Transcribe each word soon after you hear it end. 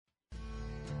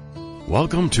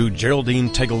Welcome to Geraldine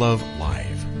Tegelov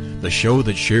Live, the show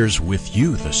that shares with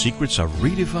you the secrets of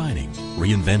redefining,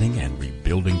 reinventing, and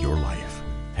rebuilding your life.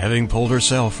 Having pulled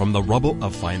herself from the rubble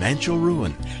of financial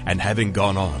ruin and having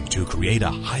gone on to create a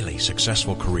highly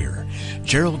successful career,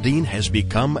 Geraldine has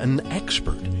become an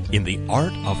expert in the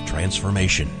art of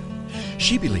transformation.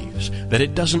 She believes that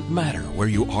it doesn't matter where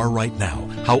you are right now,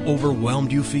 how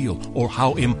overwhelmed you feel, or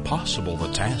how impossible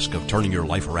the task of turning your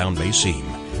life around may seem.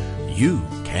 You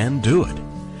can do it.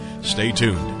 Stay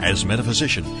tuned as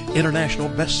metaphysician, international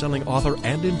best-selling author,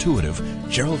 and intuitive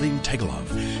Geraldine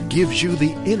Tegelov gives you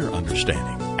the inner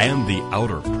understanding and the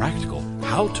outer practical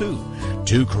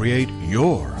how-to create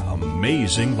your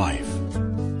amazing life.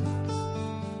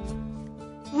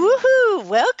 Woohoo!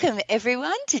 Welcome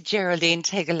everyone to Geraldine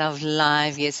Tegelov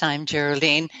Live. Yes, I'm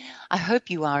Geraldine. I hope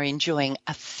you are enjoying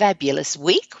a fabulous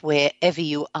week wherever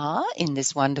you are in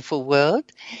this wonderful world.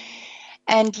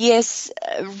 And yes,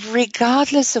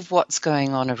 regardless of what's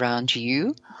going on around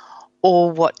you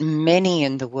or what many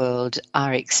in the world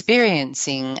are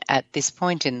experiencing at this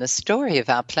point in the story of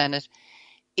our planet,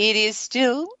 it is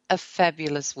still a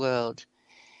fabulous world.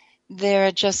 There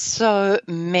are just so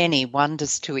many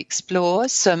wonders to explore,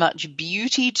 so much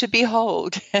beauty to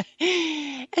behold,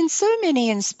 and so many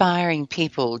inspiring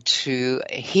people to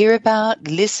hear about,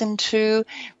 listen to,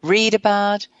 read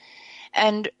about.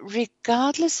 And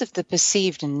regardless of the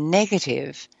perceived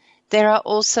negative, there are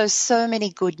also so many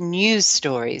good news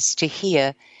stories to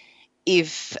hear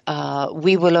if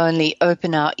we will only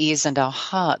open our ears and our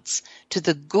hearts to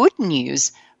the good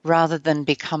news rather than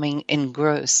becoming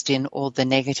engrossed in all the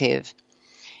negative.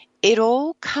 It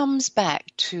all comes back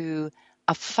to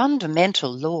a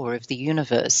fundamental law of the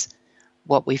universe.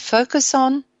 What we focus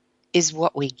on is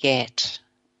what we get.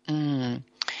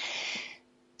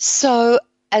 So,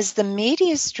 as the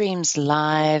media streams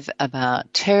live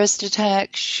about terrorist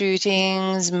attacks,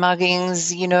 shootings,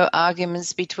 muggings,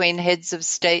 arguments between heads of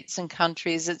states and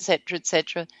countries,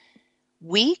 etc.,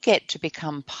 we get to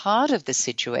become part of the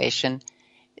situation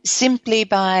simply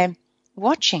by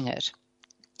watching it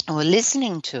or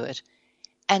listening to it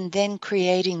and then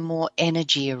creating more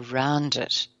energy around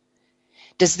it.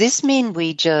 Does this mean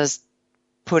we just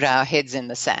put our heads in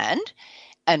the sand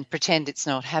and pretend it's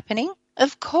not happening?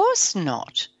 Of course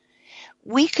not.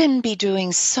 We can be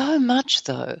doing so much,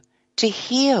 though, to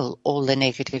heal all the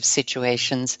negative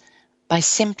situations by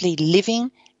simply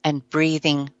living and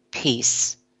breathing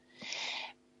peace.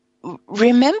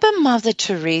 Remember Mother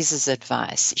Teresa's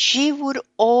advice. She would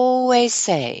always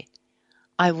say,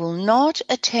 "I will not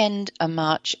attend a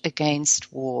march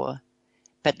against war,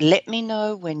 but let me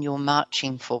know when you're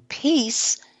marching for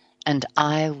peace, and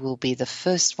I will be the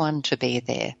first one to be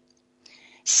there."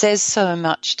 Says so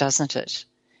much, doesn't it?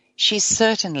 She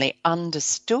certainly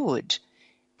understood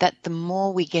that the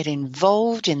more we get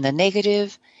involved in the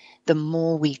negative, the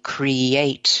more we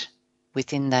create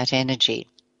within that energy.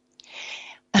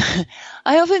 I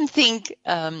often think,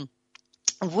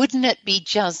 wouldn't it be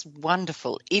just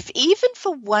wonderful if even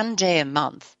for one day a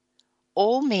month,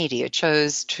 all media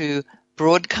chose to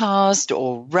broadcast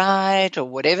or write or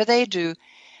whatever they do,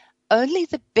 only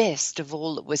the best of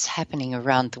all that was happening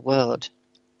around the world.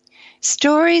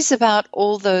 Stories about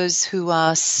all those who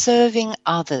are serving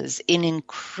others in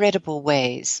incredible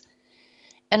ways.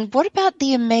 And what about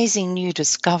the amazing new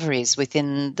discoveries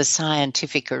within the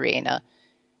scientific arena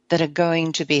that are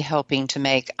going to be helping to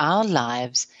make our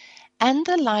lives and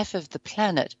the life of the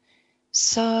planet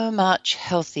so much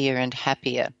healthier and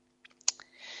happier?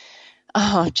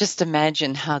 Oh, just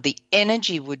imagine how the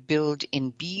energy would build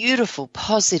in beautiful,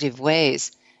 positive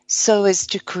ways so as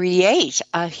to create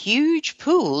a huge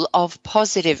pool of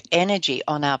positive energy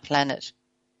on our planet.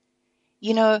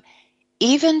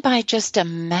 Even by just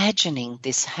imagining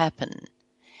this happen,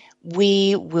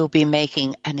 we will be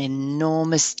making an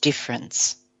enormous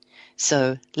difference.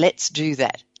 So let's do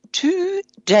that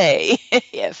today.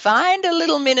 Find a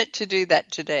little minute to do that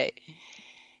today.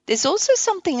 There's also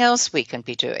something else we can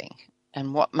be doing.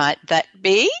 And what might that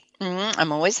be?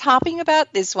 I'm always harping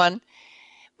about this one.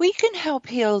 We can help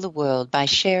heal the world by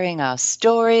sharing our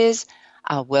stories,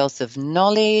 our wealth of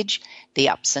knowledge, the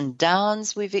ups and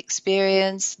downs we've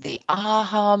experienced, the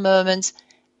aha moments,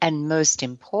 and most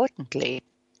importantly,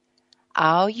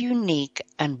 our unique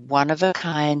and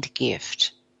one-of-a-kind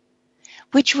gift,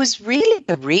 which was really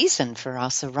the reason for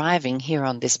us arriving here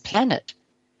on this planet.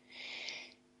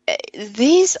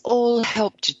 These all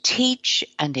help to teach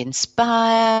and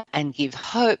inspire and give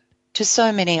hope to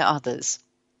so many others.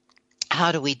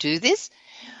 How do we do this?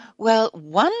 Well,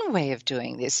 one way of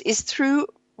doing this is through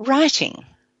writing.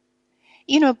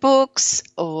 Books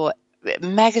or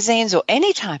magazines or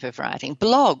any type of writing,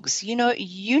 blogs,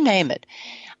 you name it,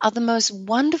 are the most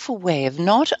wonderful way of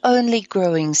not only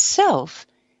growing self,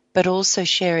 but also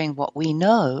sharing what we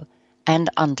know and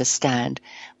understand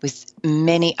with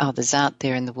many others out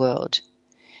there in the world.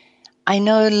 I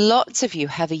know lots of you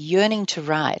have a yearning to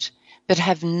write, but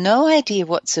have no idea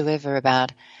whatsoever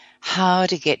about how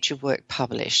to get your work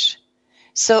published.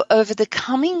 So over the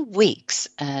coming weeks,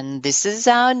 and this is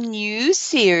our new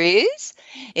series,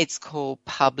 it's called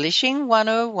Publishing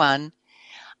 101,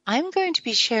 I'm going to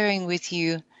be sharing with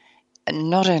you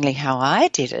not only how I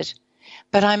did it,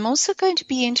 but I'm also going to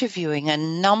be interviewing a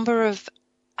number of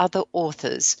other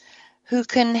authors who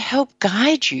can help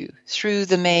guide you through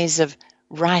the maze of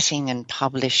writing and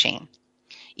publishing.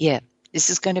 Yeah, this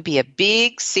is going to be a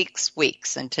big 6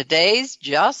 weeks, and today's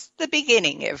just the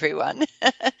beginning, everyone.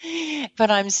 But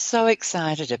I'm so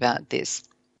excited about this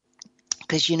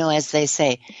because, as they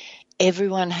say,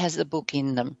 everyone has a book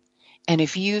in them. And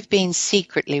if you've been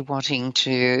secretly wanting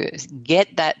to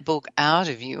get that book out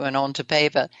of you and onto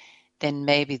paper, then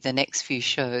maybe the next few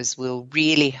shows will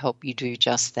really help you do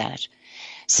just that.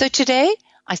 So today,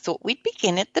 I thought we'd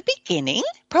begin at the beginning,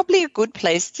 probably a good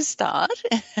place to start,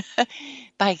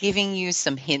 by giving you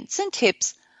some hints and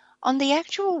tips on the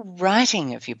actual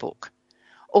writing of your book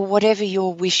or whatever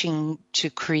you're wishing to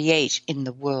create in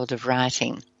the world of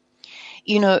writing.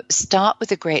 Start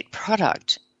with a great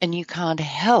product and you can't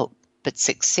help but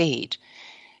succeed.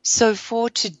 So for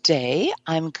today,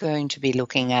 I'm going to be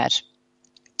looking at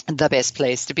the best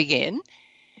place to begin,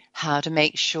 how to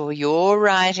make sure your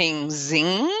writing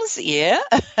zings,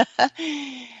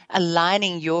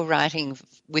 aligning your writing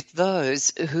with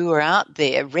those who are out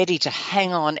there ready to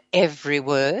hang on every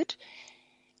word,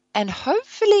 and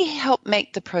hopefully help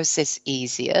make the process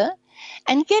easier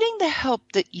and getting the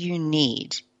help that you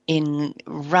need in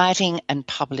writing and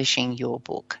publishing your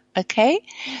book. Okay?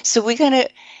 So we're going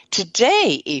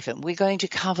to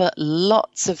cover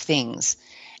lots of things,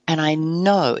 and I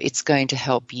know it's going to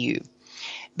help you.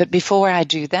 But before I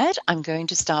do that, I'm going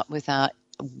to start with our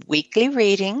weekly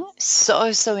reading.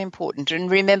 So important. And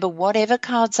remember, whatever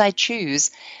cards I choose,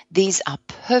 these are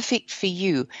perfect for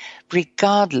you,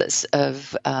 regardless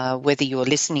of whether you're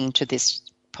listening to this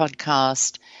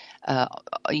podcast,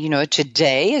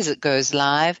 today as it goes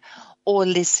live, or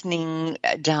listening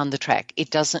down the track.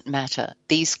 It doesn't matter.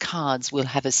 These cards will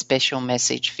have a special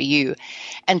message for you.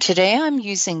 And today I'm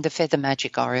using the Feather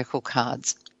Magic Oracle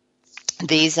cards.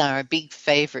 These are a big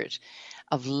favorite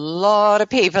of a lot of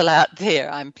people out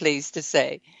there, I'm pleased to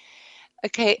say.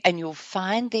 Okay, and you'll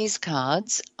find these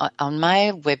cards on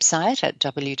my website at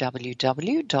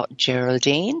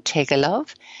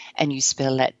www.GeraldineTegelove, and you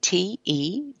spell that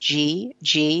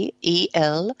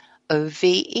TEGGELOVE,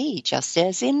 just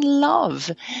as in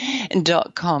love.com.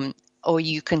 Or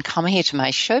you can come here to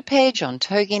my show page on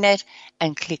TogiNet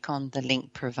and click on the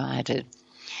link provided.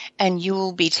 And you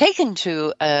will be taken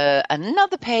to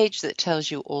another page that tells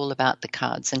you all about the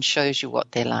cards and shows you what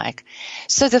they're like.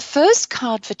 So the first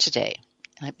card for today,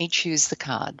 let me choose the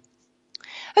card.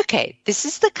 Okay, this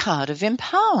is the card of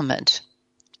empowerment.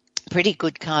 Pretty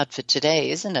good card for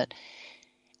today, isn't it?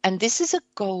 And this is a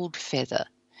gold feather.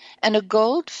 And a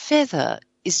gold feather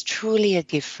is truly a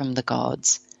gift from the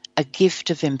gods, a gift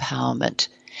of empowerment.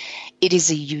 It is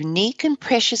a unique and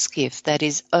precious gift that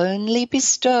is only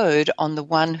bestowed on the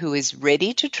one who is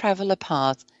ready to travel a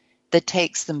path that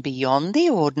takes them beyond the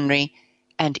ordinary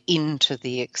and into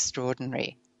the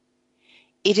extraordinary.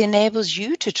 It enables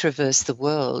you to traverse the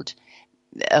world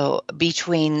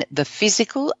between the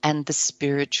physical and the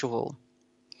spiritual,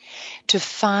 to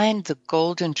find the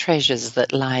golden treasures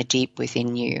that lie deep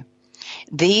within you.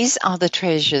 These are the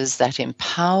treasures that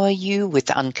empower you with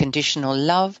unconditional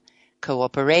love,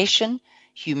 cooperation,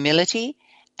 humility,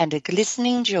 and a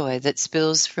glistening joy that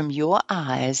spills from your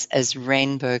eyes as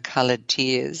rainbow-colored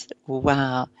tears.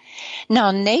 Wow.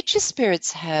 Now, nature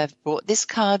spirits have brought this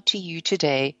card to you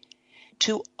today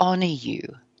to honor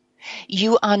you.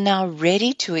 You are now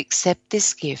ready to accept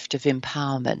this gift of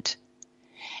empowerment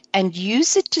and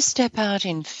use it to step out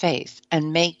in faith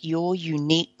and make your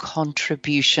unique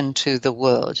contribution to the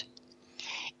world.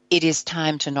 It is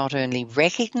time to not only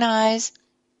recognize,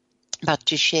 but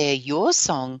to share your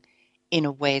song in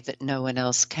a way that no one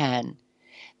else can.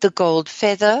 The gold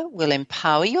feather will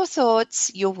empower your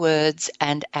thoughts, your words,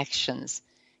 and actions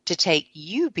to take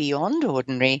you beyond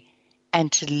ordinary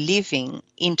and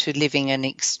into living an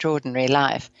extraordinary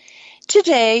life.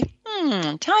 Today,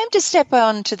 time to step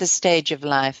onto the stage of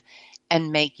life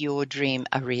and make your dream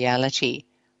a reality.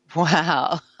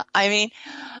 Wow. I mean,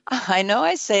 I know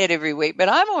I say it every week, but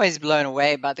I'm always blown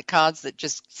away by the cards that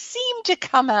just seem to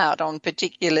come out on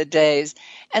particular days.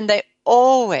 And they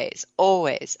always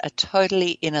are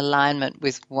totally in alignment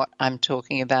with what I'm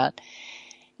talking about.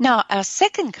 Now, our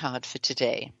second card for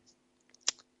today.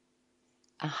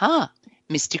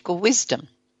 Mystical wisdom.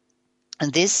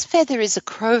 And this feather is a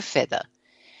crow feather.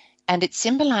 And it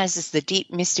symbolizes the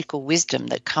deep mystical wisdom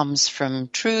that comes from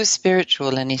true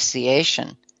spiritual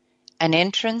initiation, an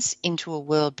entrance into a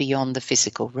world beyond the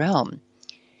physical realm.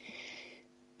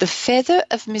 The feather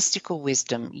of mystical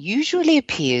wisdom usually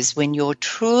appears when you're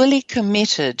truly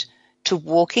committed to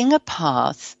walking a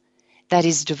path that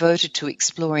is devoted to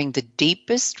exploring the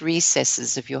deepest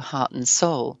recesses of your heart and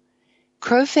soul.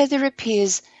 Crow feather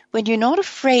appears when you're not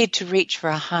afraid to reach for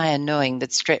a higher knowing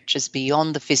that stretches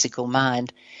beyond the physical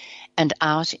mind and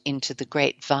out into the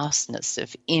great vastness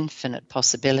of infinite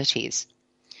possibilities.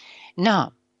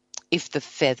 Now, if the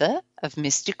feather of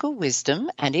mystical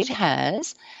wisdom, and it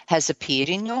has appeared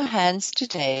in your hands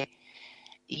today,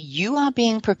 you are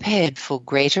being prepared for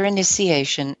greater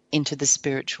initiation into the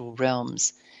spiritual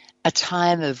realms, a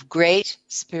time of great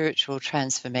spiritual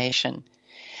transformation.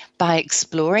 By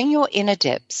exploring your inner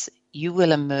depths, you will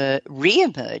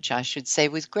re-emerge,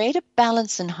 with greater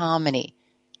balance and harmony,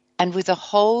 and with a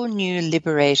whole new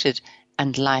liberated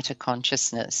and lighter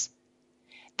consciousness.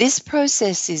 This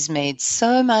process is made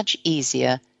so much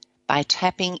easier by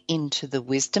tapping into the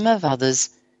wisdom of others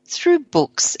through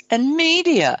books and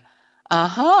media.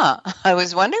 I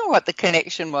was wondering what the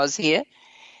connection was here.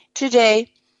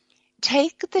 Today,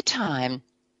 take the time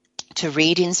to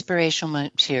read inspirational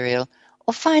material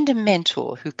or find a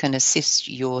mentor who can assist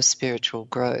your spiritual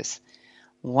growth.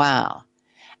 Wow.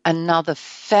 Another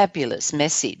fabulous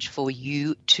message for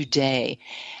you today,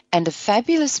 and a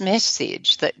fabulous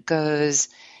message that goes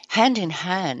hand in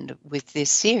hand with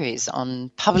this series on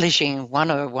Publishing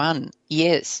 101.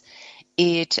 Yes,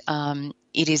 it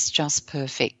is just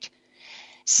perfect.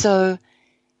 So,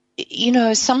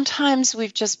 sometimes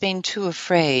we've just been too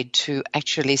afraid to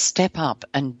actually step up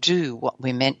and do what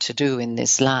we're meant to do in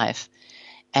this life.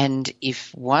 And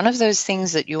if one of those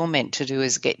things that you're meant to do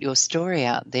is get your story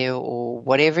out there, or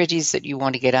whatever it is that you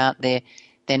want to get out there,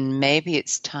 then maybe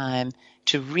it's time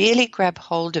to really grab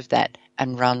hold of that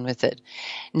and run with it.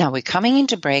 Now, we're coming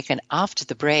into break, and after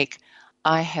the break,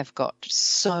 I have got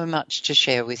so much to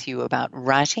share with you about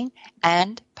writing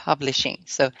and publishing.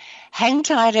 So hang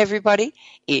tight, everybody.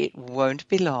 It won't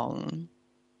be long.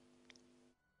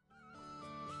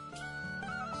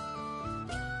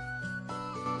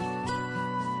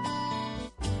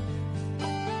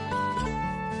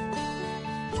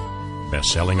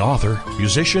 Best-selling author,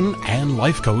 musician, and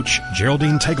life coach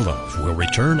Geraldine Tegelov will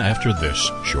return after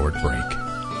this short break.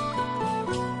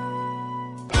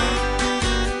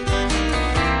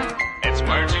 It's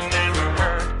words you never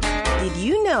heard. Did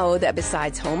you know that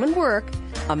besides home and work,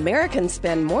 Americans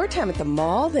spend more time at the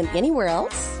mall than anywhere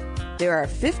else? There are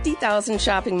 50,000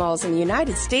 shopping malls in the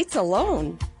United States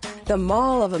alone. The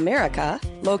Mall of America,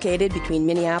 located between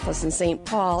Minneapolis and St.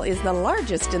 Paul, is the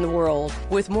largest in the world,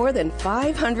 with more than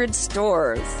 500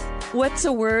 stores. What's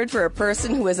a word for a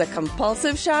person who is a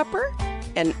compulsive shopper?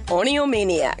 An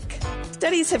oniomaniac.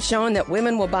 Studies have shown that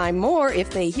women will buy more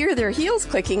if they hear their heels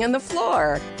clicking on the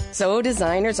floor. So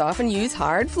designers often use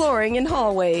hard flooring in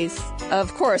hallways.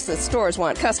 Of course, the stores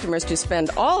want customers to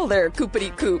spend all their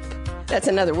coopity-coop. That's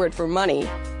another word for money.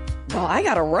 Well, I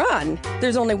gotta run.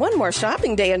 There's only one more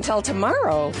shopping day until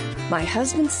tomorrow. My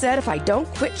husband said if I don't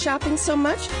quit shopping so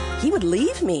much, he would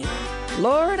leave me.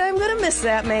 Lord, I'm gonna miss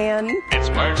that man. It's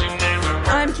words you never heard.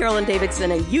 I'm Carolyn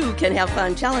Davidson, and you can have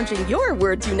fun challenging your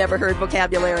words you never heard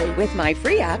vocabulary with my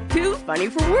free app, Too Funny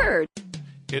for Words.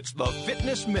 It's the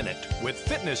Fitness Minute with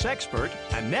fitness expert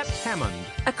Annette Hammond.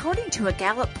 According to a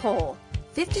Gallup poll,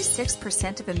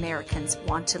 56% of Americans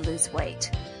want to lose weight.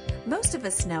 Most of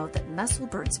us know that muscle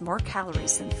burns more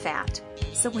calories than fat.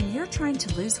 So when you're trying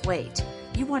to lose weight,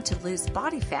 you want to lose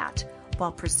body fat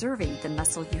while preserving the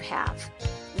muscle you have.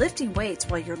 Lifting weights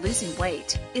while you're losing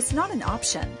weight is not an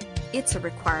option. It's a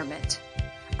requirement.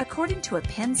 According to a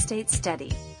Penn State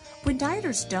study, when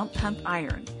dieters don't pump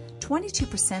iron,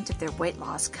 22% of their weight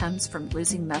loss comes from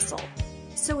losing muscle.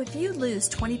 So if you lose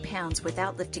 20 pounds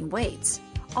without lifting weights,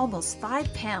 almost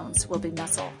 5 pounds will be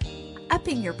muscle.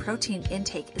 Upping your protein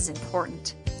intake is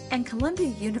important, and Columbia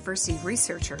University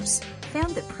researchers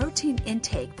found that protein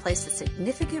intake plays a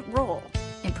significant role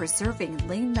in preserving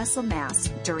lean muscle mass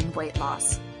during weight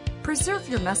loss. Preserve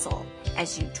your muscle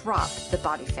as you drop the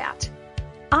body fat.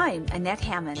 I'm Annette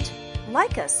Hammond.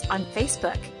 Like us on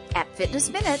Facebook at Fitness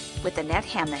Minute with Annette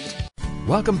Hammond.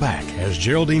 Welcome back as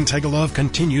Geraldine Tegelov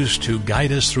continues to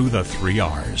guide us through the 3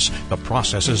 R's, the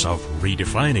processes of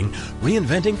redefining,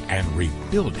 reinventing, and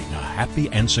rebuilding a happy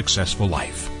and successful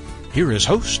life. Here is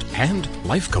host and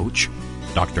life coach,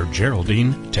 Dr.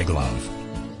 Geraldine Tegelov.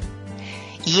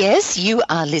 Yes, you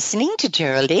are listening to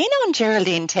Geraldine on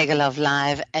Geraldine Tegelov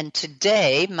Live, and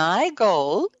today my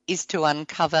goal is to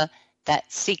uncover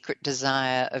that secret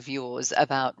desire of yours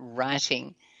about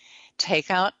writing. Take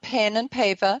out pen and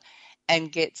paper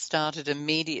and get started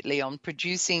immediately on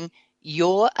producing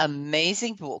your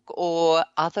amazing book or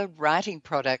other writing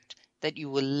product that you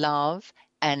will love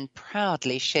and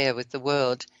proudly share with the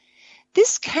world.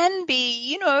 This can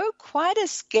be, quite a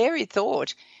scary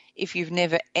thought if you've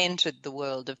never entered the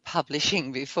world of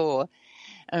publishing before.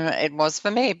 It was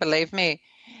for me, believe me.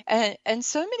 And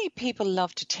so many people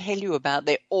love to tell you about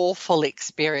their awful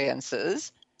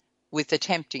experiences with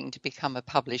attempting to become a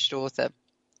published author.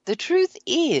 The truth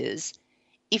is,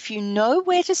 if you know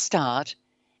where to start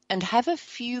and have a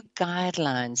few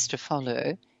guidelines to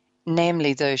follow,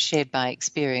 namely those shared by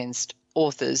experienced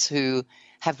authors who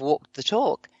have walked the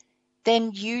talk,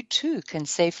 then you too can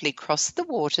safely cross the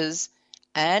waters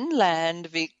and land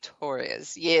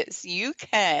victorious. Yes, you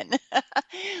can.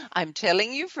 I'm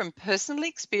telling you from personal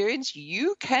experience,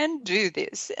 you can do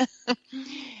this.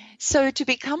 So to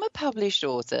become a published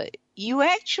author, you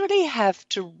actually have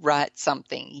to write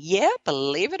something. Yeah,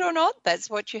 believe it or not, that's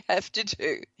what you have to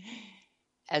do.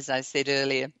 As I said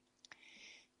earlier,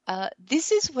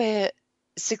 this is where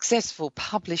successful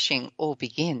publishing all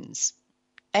begins.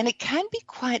 And it can be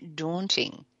quite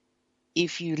daunting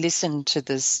if you listen to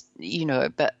this,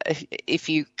 but if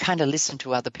you kind of listen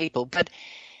to other people. But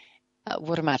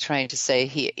what am I trying to say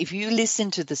here? If you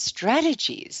listen to the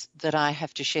strategies that I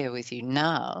have to share with you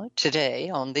now, today,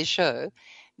 on this show,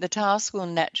 the task will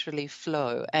naturally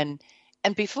flow. And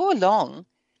before long,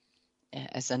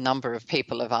 as a number of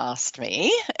people have asked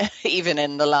me, even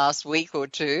in the last week or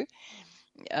two,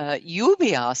 you'll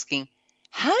be asking,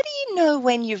 how do you know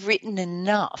when you've written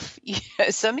enough?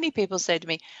 So many people say to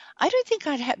me, I don't think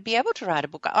I'd be able to write a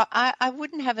book. I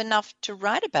wouldn't have enough to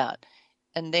write about.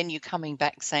 And then you're coming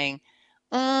back saying,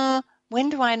 when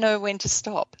do I know when to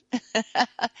stop?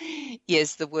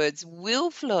 Yes, the words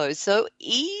will flow so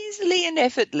easily and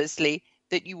effortlessly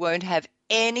that you won't have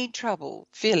any trouble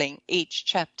filling each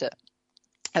chapter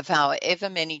of however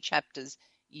many chapters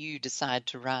you decide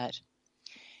to write.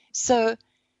 So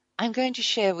I'm going to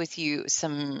share with you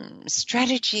some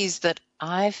strategies that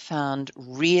I found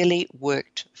really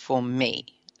worked for me,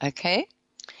 okay?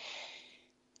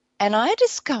 And I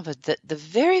discovered that the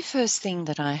very first thing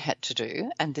that I had to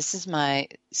do, and this is my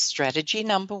strategy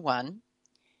number 1,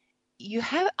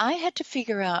 I had to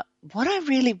figure out what I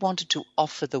really wanted to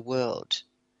offer the world.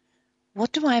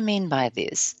 What do I mean by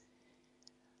this?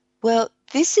 Well,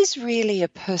 this is really a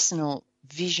personal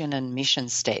vision and mission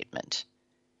statement.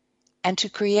 And to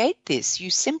create this,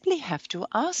 you simply have to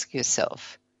ask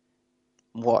yourself,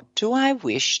 what do I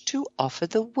wish to offer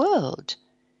the world?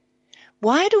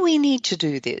 Why do we need to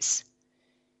do this?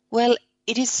 Well,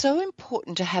 it is so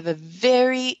important to have a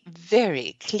very,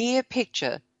 very clear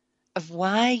picture of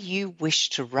why you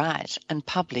wish to write and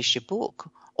publish a book,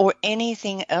 or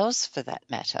anything else for that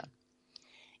matter.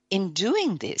 In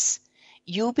doing this,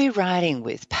 you'll be writing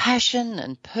with passion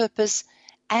and purpose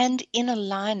and in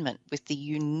alignment with the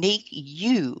unique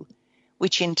you,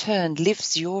 which in turn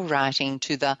lifts your writing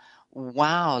to the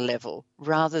wow level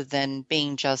rather than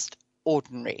being just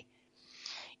ordinary.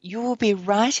 You will be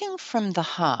writing from the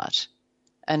heart,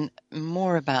 and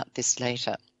more about this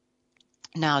later.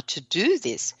 Now, to do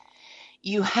this,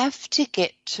 you have to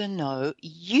get to know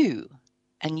you.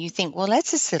 And you think, well,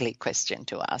 that's a silly question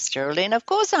to ask, Geraldine. Of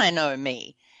course I know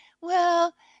me.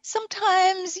 Well,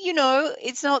 sometimes,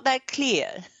 it's not that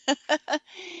clear.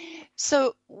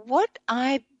 So what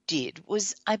I did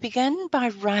was I began by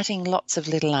writing lots of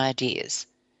little ideas.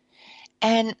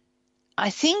 And I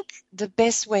think the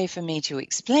best way for me to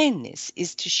explain this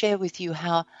is to share with you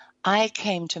how I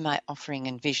came to my offering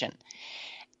and vision.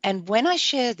 And when I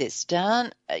share this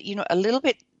down, a little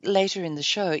bit later in the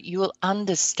show, you will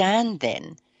understand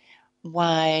then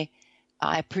why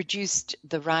I produced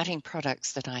the writing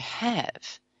products that I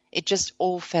have. It just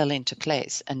all fell into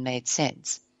place and made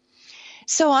sense.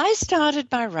 So I started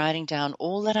by writing down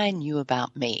all that I knew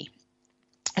about me.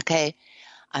 Okay,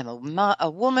 I'm a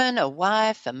woman, a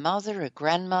wife, a mother, a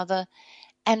grandmother,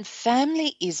 and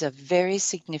family is a very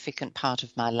significant part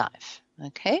of my life.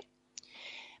 Okay,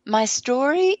 my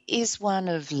story is one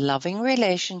of loving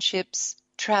relationships,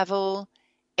 travel,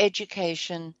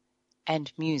 education, and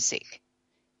music.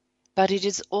 But it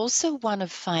is also one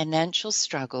of financial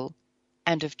struggle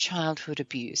and of childhood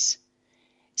abuse.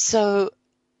 So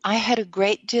I had a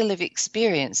great deal of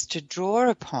experience to draw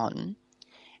upon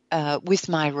with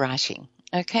my writing,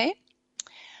 okay?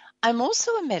 I'm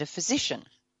also a metaphysician,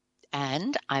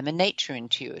 and I'm a nature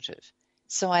intuitive.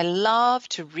 So I love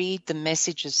to read the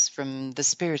messages from the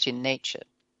spirit in nature.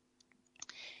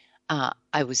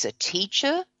 I was a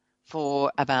teacher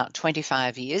for about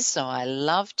 25 years, so I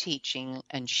love teaching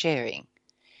and sharing.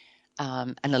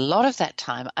 And a lot of that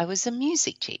time, I was a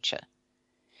music teacher.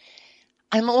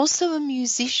 I'm also a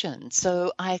musician,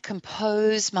 so I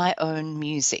compose my own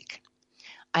music.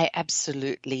 I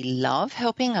absolutely love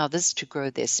helping others to grow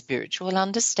their spiritual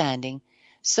understanding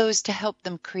so as to help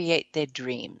them create their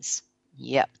dreams.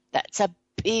 Yep, that's a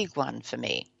big one for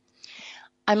me.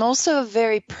 I'm also a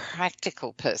very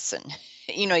practical person.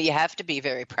 You know, you have to be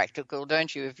very practical,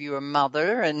 don't you? If you're a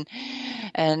mother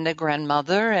and a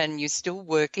grandmother and you're still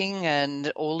working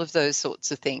and all of those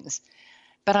sorts of things.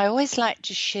 But I always like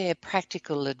to share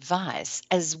practical advice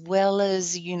as well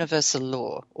as universal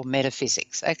law or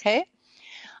metaphysics, okay?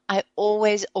 I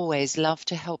always love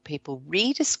to help people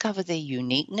rediscover their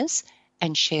uniqueness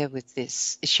and share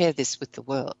this with the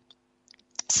world.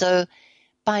 So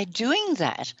by doing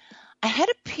that, I had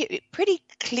a pretty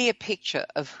clear picture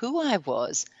of who I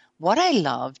was, what I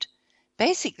loved,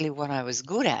 basically what I was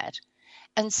good at.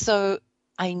 And so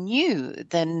I knew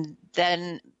then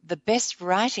the best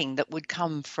writing that would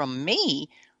come from me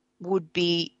would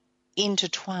be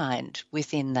intertwined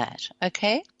within that,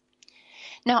 okay?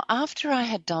 Now, after I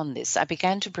had done this, I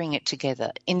began to bring it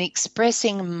together in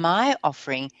expressing my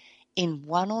offering in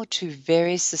one or two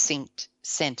very succinct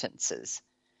sentences.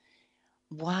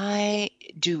 Why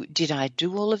did I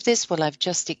do all of this? Well, I've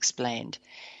just explained.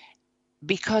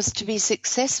 Because to be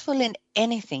successful in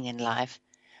anything in life,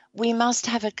 we must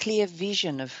have a clear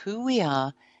vision of who we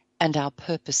are and our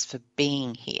purpose for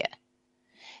being here.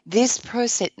 This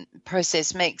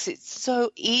process makes it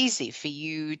so easy for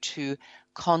you to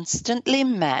constantly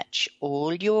match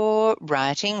all your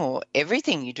writing, or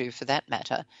everything you do for that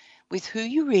matter, with who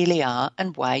you really are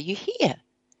and why you're here.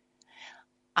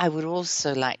 I would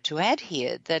also like to add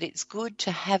here that it's good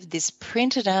to have this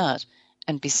printed out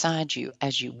and beside you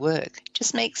as you work. It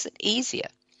just makes it easier.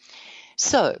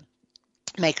 So,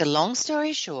 make a long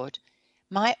story short,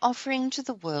 my offering to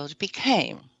the world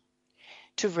became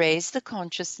to raise the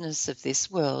consciousness of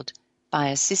this world by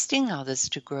assisting others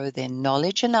to grow their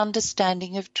knowledge and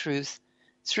understanding of truth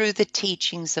through the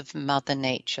teachings of Mother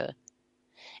Nature,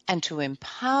 and to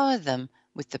empower them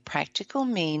with the practical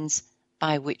means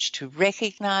by which to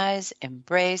recognize,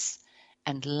 embrace,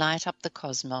 and light up the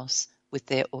cosmos with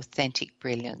their authentic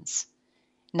brilliance.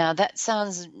 Now that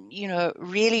sounds,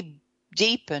 really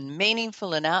deep and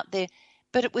meaningful and out there,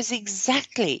 but it was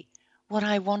exactly what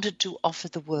I wanted to offer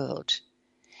the world.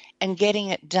 And getting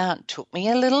it done took me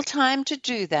a little time to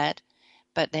do that,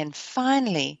 but then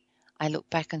finally I looked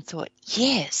back and thought,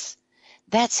 yes,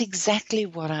 that's exactly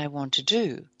what I want to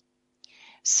do.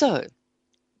 So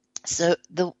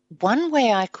the one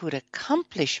way I could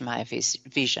accomplish my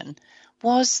vision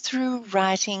was through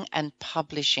writing and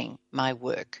publishing my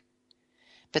work.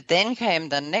 But then came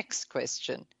the next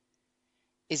question.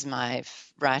 Is my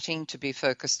writing to be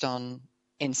focused on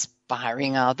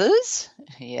inspiring others?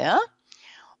 Yeah.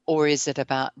 Or is it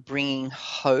about bringing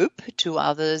hope to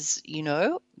others,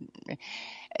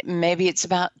 Maybe it's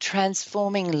about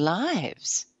transforming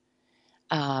lives.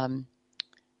 Then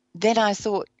I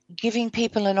thought, giving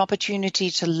people an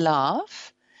opportunity to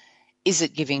laugh? Is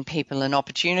it giving people an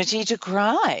opportunity to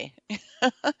cry?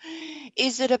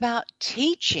 Is it about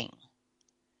teaching?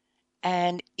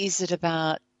 And is it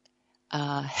about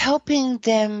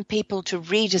helping people to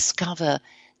rediscover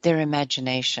their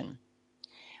imagination?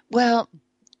 Well,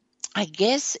 I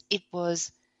guess it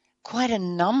was quite a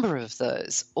number of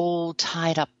those all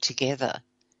tied up together.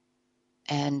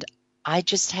 And I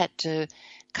just had to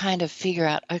kind of figure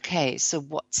out, okay, so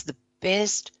what's the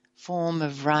best form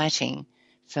of writing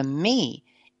for me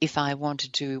if I want to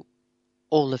do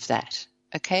all of that,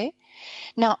 okay?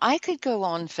 Now, I could go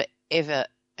on forever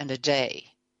and a day,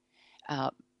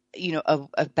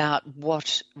 about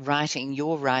what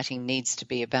your writing needs to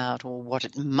be about or what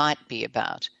it might be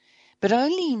about. But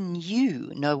only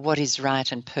you know what is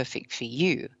right and perfect for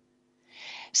you.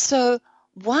 So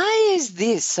why is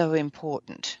this so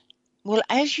important? Well,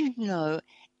 as you know,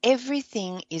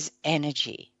 everything is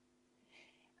energy.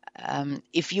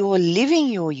 If you're living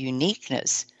your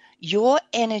uniqueness, your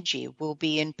energy will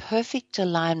be in perfect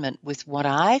alignment with what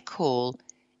I call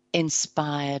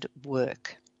inspired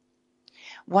work.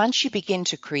 Once you begin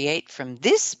to create from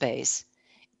this space,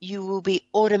 you will be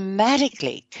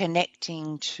automatically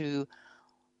connecting to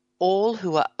all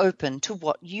who are open to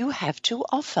what you have to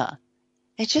offer.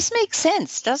 It just makes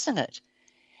sense, doesn't it?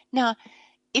 Now,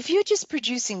 if you're just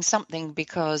producing something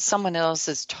because someone else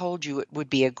has told you it would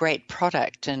be a great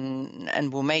product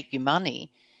and will make you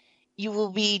money,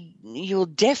 you'll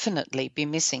definitely be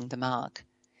missing the mark.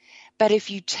 But if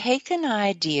you take an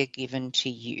idea given to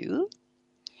you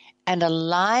and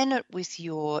align it with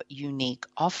your unique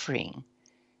offering,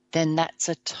 then that's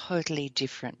a totally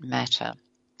different matter.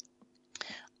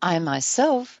 I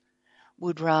myself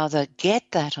would rather get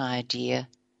that idea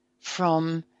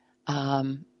from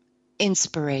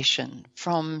inspiration,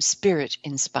 from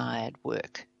spirit-inspired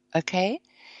work, okay?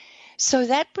 So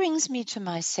that brings me to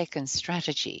my second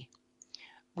strategy,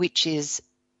 which is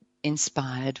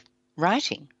inspired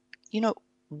writing. You know,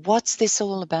 what's this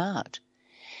all about?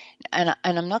 And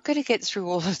I'm not going to get through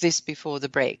all of this before the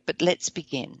break, but let's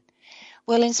begin.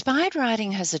 Well, inspired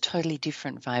writing has a totally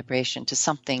different vibration to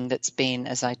something that's been,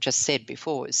 as I just said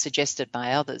before, suggested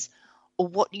by others, or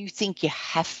what you think you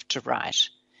have to write.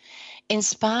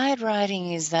 Inspired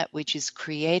writing is that which is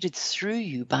created through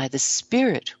you by the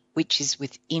spirit which is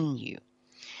within you.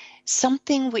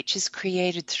 Something which is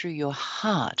created through your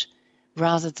heart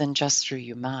rather than just through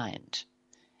your mind.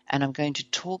 And I'm going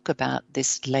to talk about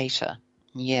this later.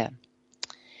 Yeah.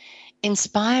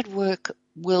 Inspired work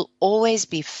will always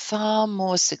be far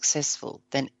more successful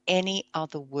than any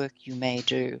other work you may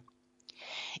do.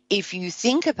 If you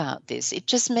think about this, it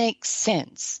just makes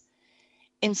sense.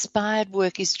 Inspired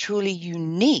work is truly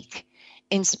unique.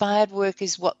 Inspired work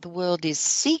is what the world is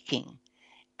seeking.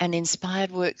 And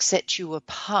inspired work sets you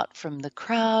apart from the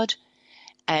crowd.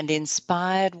 And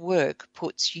inspired work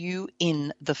puts you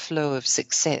in the flow of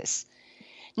success.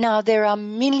 Now, there are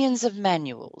millions of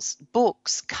manuals,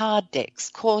 books, card decks,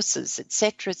 courses,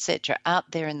 etc., out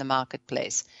there in the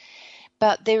marketplace.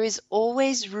 But there is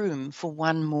always room for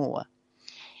one more.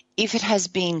 If it has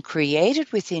been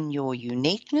created within your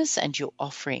uniqueness and your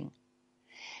offering,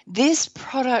 this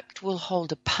product will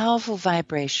hold a powerful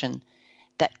vibration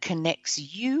that connects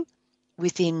you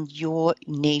within your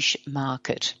niche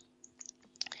market.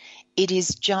 It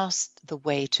is just the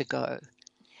way to go.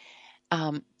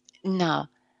 Now,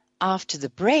 after the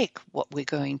break, what we're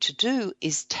going to do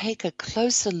is take a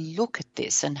closer look at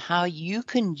this and how you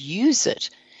can use it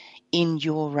in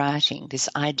your writing, this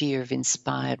idea of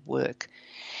inspired work.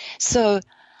 So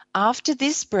after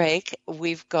this break,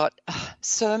 we've got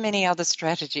so many other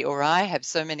strategies, or I have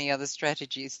so many other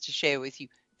strategies to share with you.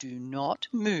 Do not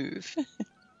move.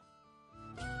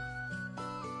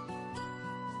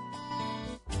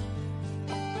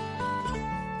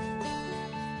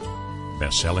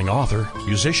 Best-selling author,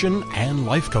 musician, and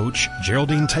life coach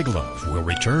Geraldine Tegelov will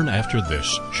return after this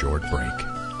short break.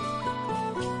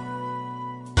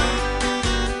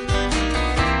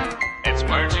 It's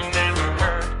words you never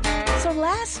heard. So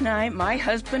last night, my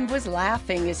husband was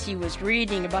laughing as he was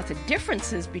reading about the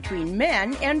differences between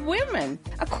men and women.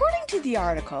 According to the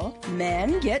article,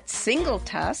 men get single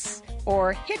tusks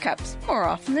or hiccups more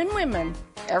often than women.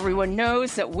 Everyone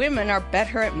knows that women are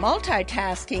better at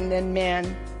multitasking than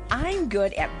men. I'm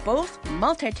good at both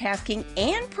multitasking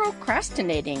and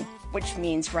procrastinating, which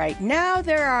means right now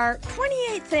there are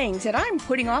 28 things that I'm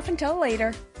putting off until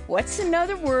later. What's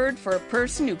another word for a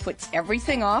person who puts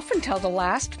everything off until the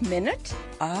last minute?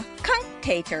 A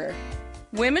cunctator.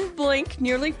 Women blink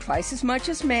nearly twice as much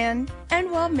as men, and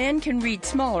while men can read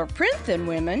smaller print than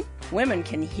women, women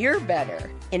can hear better.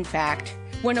 In fact,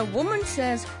 when a woman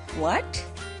says, "What?"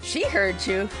 she heard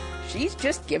you. She's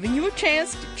just giving you a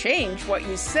chance to change what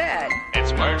you said.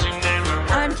 It's words you never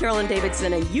heard. I'm Carolyn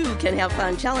Davidson, and you can have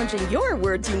fun challenging your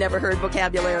words you never heard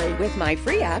vocabulary with my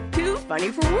free app, Too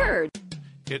Funny for Words.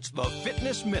 It's the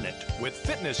Fitness Minute with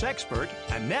fitness expert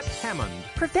Annette Hammond.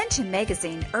 Prevention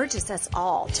Magazine urges us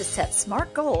all to set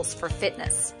SMART goals for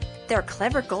fitness. Their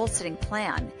clever goal-setting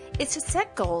plan is to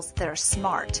set goals that are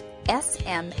SMART,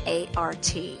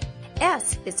 S-M-A-R-T.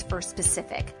 S is for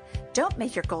specific. Don't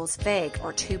make your goals vague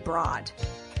or too broad.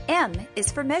 M is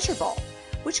for measurable,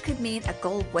 which could mean a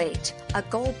goal weight, a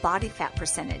goal body fat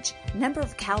percentage, number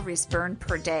of calories burned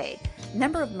per day,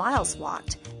 number of miles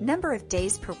walked, number of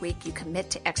days per week you commit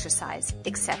to exercise,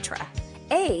 etc.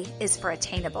 A is for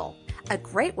attainable. A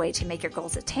great way to make your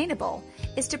goals attainable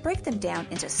is to break them down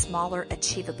into smaller,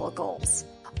 achievable goals.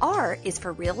 R is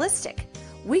for realistic.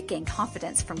 We gain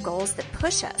confidence from goals that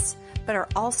push us, but are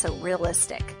also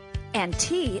realistic. And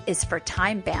T is for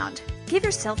time-bound. Give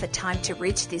yourself a time to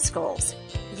reach these goals.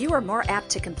 You are more apt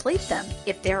to complete them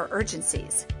if there are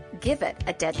urgencies. Give it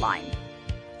a deadline.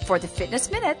 For the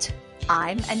Fitness Minute,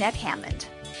 I'm Annette Hammond.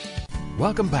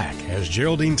 Welcome back as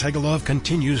Geraldine Tegelov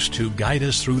continues to guide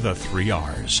us through the 3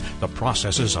 R's, the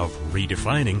processes of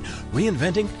redefining,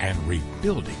 reinventing, and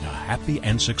rebuilding a happy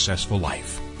and successful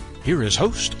life. Here is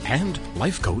host and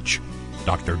life coach,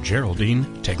 Dr. Geraldine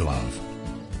Tegelov.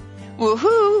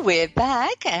 Woohoo! We're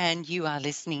back, and you are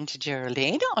listening to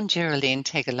Geraldine on Geraldine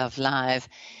Tegelov Live.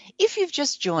 If you've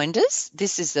just joined us,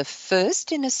 this is the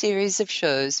first in a series of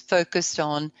shows focused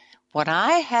on what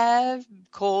I have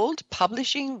called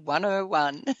Publishing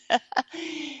 101.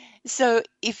 So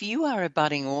if you are a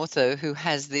budding author who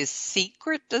has this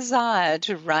secret desire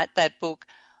to write that book,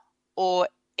 or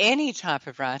any type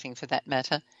of writing for that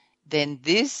matter, then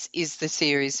this is the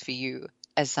series for you,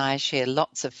 as I share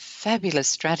lots of fabulous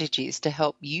strategies to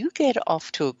help you get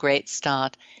off to a great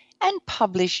start and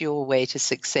publish your way to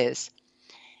success.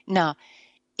 Now,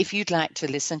 if you'd like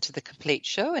to listen to the complete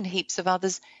show and heaps of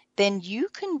others, then you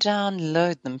can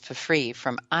download them for free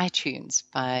from iTunes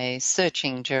by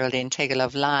searching Geraldine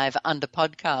Tegelov Live under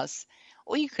podcasts.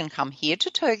 Or you can come here to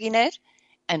TogiNet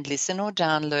and listen or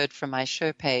download from my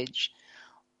show page.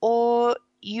 Or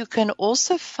you can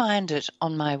also find it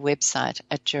on my website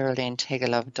at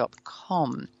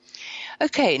GeraldineTegelov.com.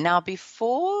 Okay, now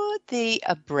before the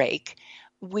break,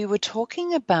 we were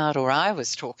talking about, or I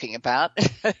was talking about,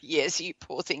 yes, you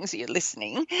poor things, you're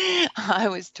listening, I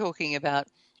was talking about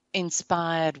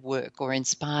inspired work or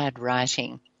inspired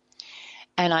writing.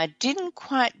 And I didn't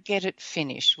quite get it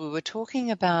finished. We were talking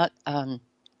about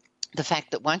the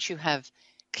fact that once you have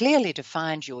clearly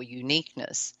defined your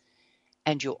uniqueness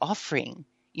and your offering,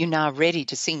 you're now ready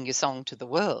to sing your song to the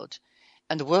world,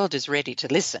 and the world is ready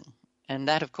to listen. And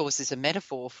that, of course, is a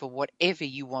metaphor for whatever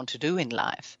you want to do in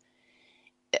life.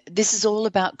 This is all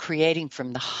about creating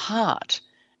from the heart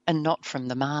and not from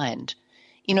the mind.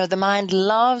 You know, the mind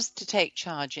loves to take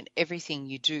charge in everything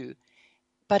you do,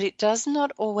 but it does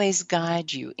not always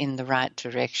guide you in the right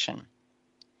direction.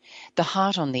 The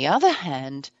heart, on the other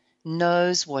hand,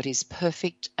 knows what is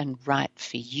perfect and right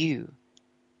for you.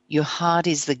 Your heart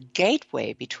is the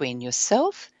gateway between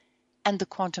yourself and the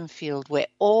quantum field, where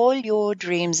all your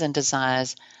dreams and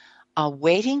desires are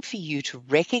waiting for you to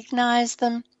recognize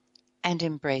them and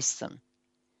embrace them.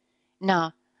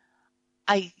 Now,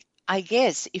 I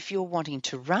guess if you're wanting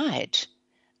to write,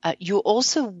 you're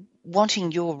also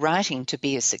wanting your writing to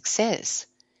be a success.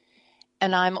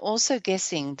 And I'm also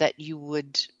guessing that you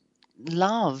would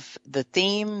love the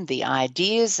theme, the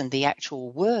ideas, and the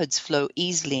actual words flow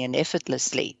easily and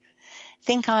effortlessly.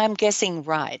 Think I'm guessing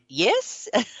right? Yes?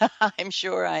 I'm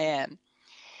sure I am.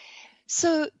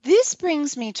 So this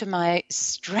brings me to my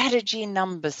strategy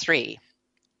number 3.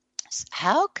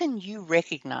 How can you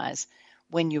recognize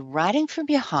when you're writing from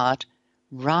your heart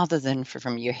rather than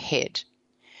from your head?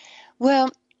 Well,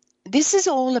 this is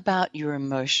all about your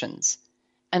emotions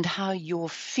and how you're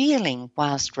feeling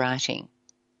whilst writing.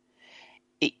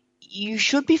 You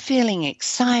should be feeling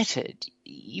excited,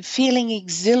 feeling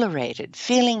exhilarated,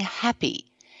 feeling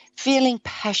happy, feeling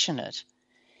passionate.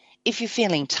 If you're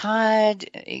feeling tired,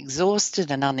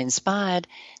 exhausted, and uninspired,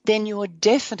 then you're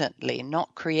definitely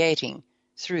not creating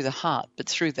through the heart, but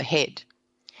through the head.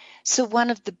 So one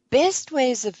of the best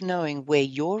ways of knowing where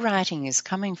your writing is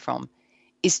coming from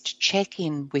is to check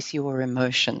in with your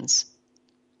emotions.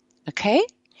 Okay?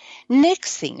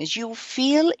 Next thing is you'll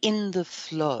feel in the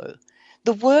flow.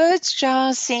 The words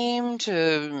just seem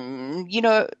to,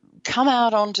 come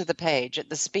out onto the page at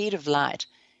the speed of light,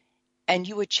 and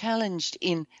you are challenged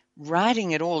in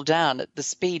writing it all down at the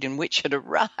speed in which it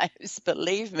arrives.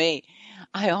 Believe me,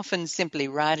 I often simply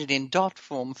write it in dot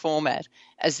format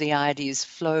as the ideas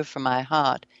flow from my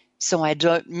heart so I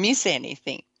don't miss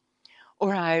anything.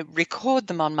 Or I record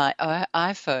them on my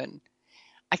iPhone.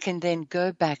 I can then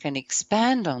go back and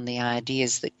expand on the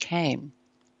ideas that came.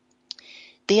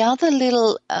 The other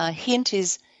little hint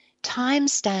is time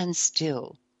stands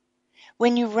still.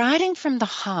 When you're writing from the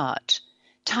heart,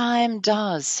 time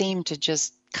does seem to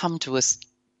just come to a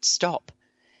stop.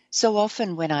 So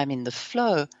often when I'm in the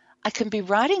flow, I can be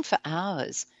writing for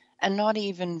hours and not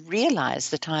even realize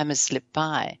the time has slipped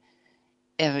by.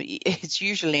 It's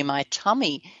usually my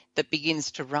tummy that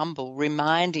begins to rumble,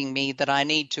 reminding me that I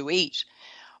need to eat,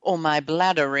 or my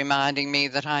bladder reminding me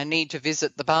that I need to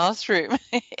visit the bathroom.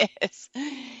 Yes.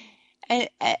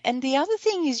 And the other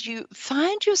thing is you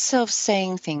find yourself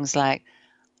saying things like,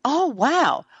 oh,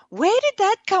 wow, where did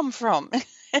that come from?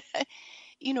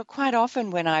 Quite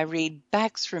often when I read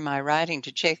back through my writing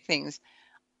to check things,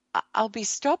 I'll be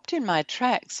stopped in my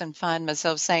tracks and find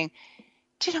myself saying,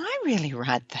 did I really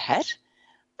write that?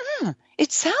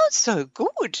 It sounds so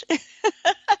good.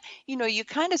 You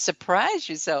kind of surprise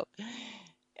yourself.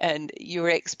 And your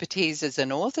expertise as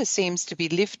an author seems to be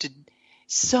lifted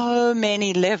so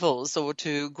many levels or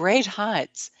to great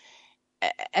heights,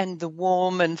 and the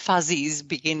warm and fuzzies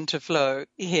begin to flow.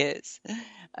 Yes.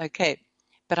 Okay.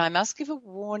 But I must give a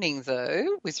warning,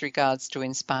 though, with regards to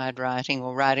inspired writing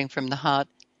or writing from the heart.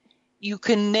 You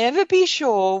can never be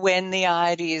sure when the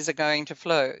ideas are going to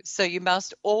flow, so you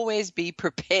must always be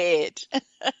prepared.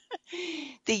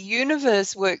 The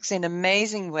universe works in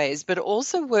amazing ways, but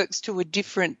also works to a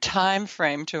different time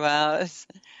frame to ours,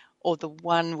 or the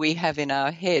one we have in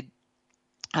our head.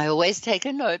 I always take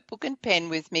a notebook and pen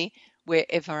with me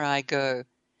wherever I go,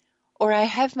 or I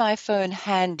have my phone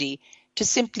handy to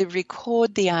simply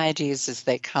record the ideas as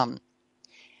they come.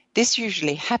 This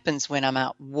usually happens when I'm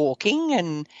out walking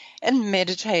and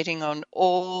meditating on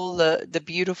all the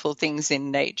beautiful things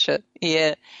in nature.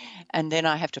 Yeah. And then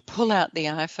I have to pull out the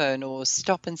iPhone or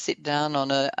stop and sit down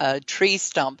on a tree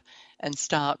stump and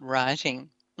start writing.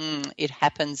 It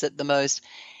happens at the most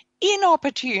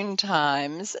inopportune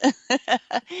times,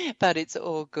 but it's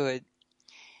all good.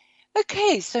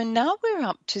 Okay, so now we're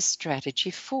up to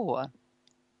strategy 4.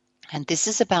 And this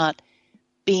is about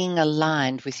being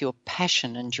aligned with your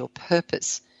passion and your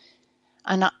purpose.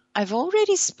 And I've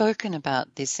already spoken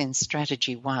about this in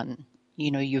strategy 1,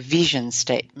 your vision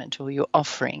statement or your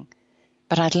offering.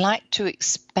 But I'd like to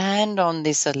expand on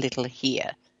this a little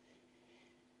here.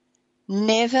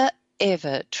 Never,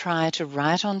 ever try to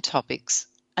write on topics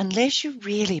unless you're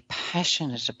really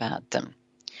passionate about them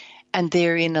and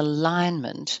they're in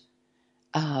alignment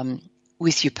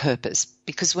with your purpose.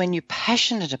 Because when you're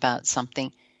passionate about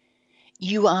something,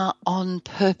 you are on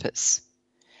purpose.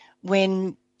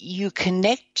 When you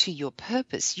connect to your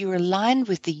purpose, you're aligned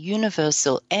with the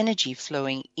universal energy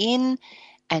flowing in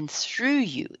and through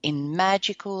you in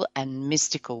magical and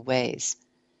mystical ways.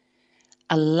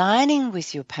 Aligning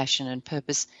with your passion and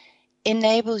purpose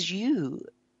enables you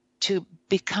to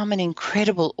become an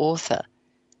incredible author.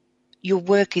 Your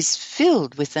work is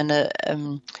filled with an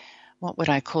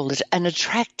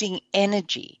attracting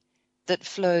energy that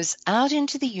flows out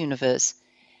into the universe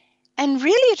and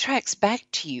really attracts back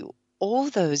to you all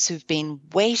those who've been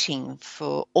waiting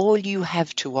for all you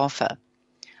have to offer.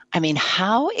 I mean,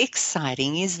 how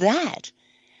exciting is that?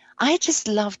 I just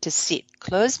love to sit,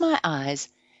 close my eyes,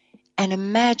 and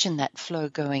imagine that flow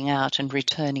going out and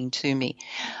returning to me.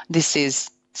 This is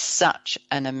such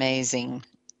an amazing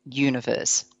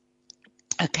universe.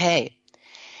 Okay,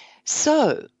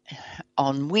 so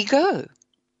on we go.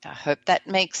 I hope that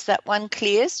makes that one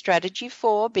clear. Strategy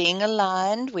 4, being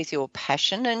aligned with your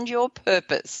passion and your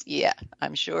purpose. Yeah,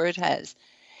 I'm sure it has.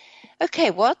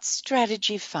 Okay, what's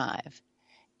strategy 5?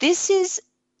 This is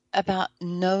about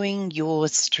knowing your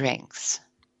strengths.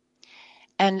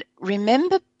 And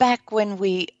remember back when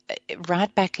when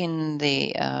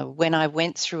I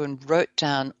went through and wrote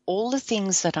down all the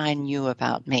things that I knew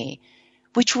about me,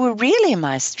 which were really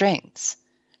my strengths.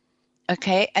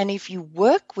 Okay, and if you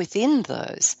work within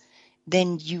those,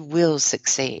 then you will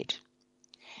succeed.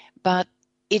 But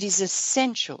it is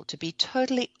essential to be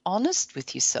totally honest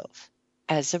with yourself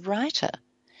as a writer.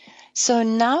 So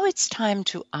now it's time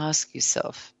to ask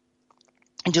yourself,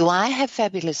 do I have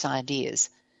fabulous ideas,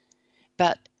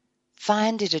 but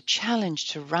find it a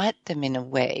challenge to write them in a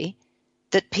way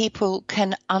that people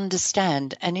can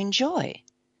understand and enjoy?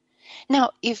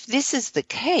 Now, if this is the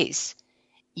case,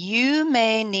 you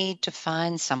may need to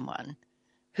find someone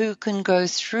who can go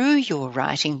through your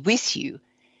writing with you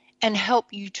and help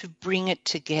you to bring it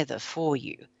together for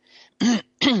you.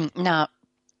 Now,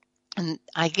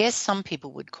 I guess some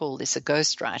people would call this a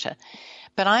ghostwriter,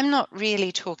 but I'm not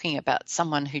really talking about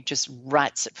someone who just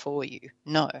writes it for you.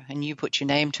 No, and you put your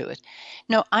name to it.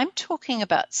 No, I'm talking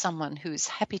about someone who's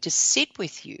happy to sit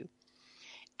with you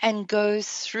and go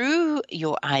through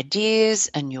your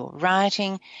ideas and your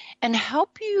writing and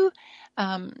help you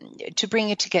to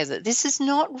bring it together. This is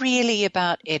not really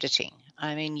about editing.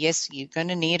 I mean, yes, you're going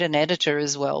to need an editor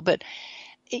as well, but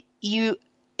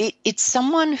it's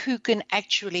someone who can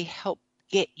actually help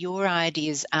get your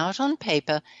ideas out on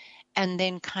paper and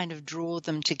then kind of draw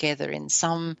them together in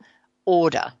some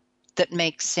order that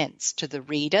makes sense to the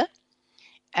reader.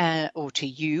 Or to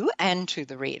you and to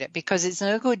the reader, because it's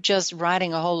no good just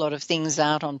writing a whole lot of things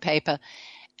out on paper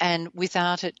and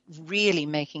without it really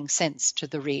making sense to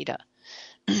the reader.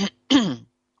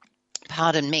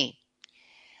 Pardon me.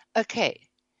 Okay,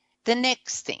 the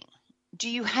next thing. Do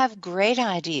you have great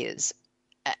ideas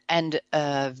and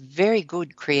a very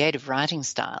good creative writing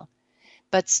style,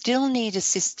 but still need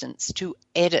assistance to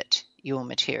edit your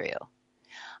material?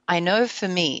 I know for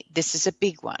me, this is a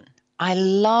big one. I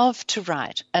love to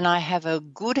write, and I have a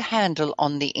good handle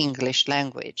on the English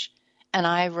language, and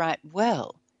I write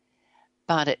well.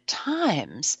 But at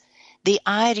times, the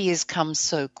ideas come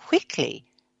so quickly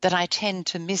that I tend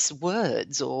to miss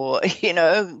words or,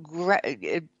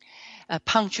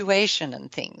 punctuation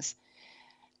and things.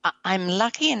 I'm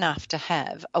lucky enough to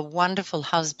have a wonderful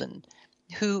husband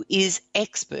who is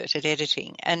expert at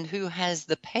editing and who has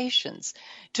the patience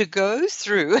to go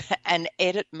through and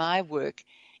edit my work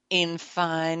in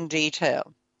fine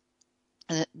detail.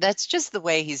 And that's just the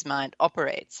way his mind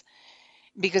operates,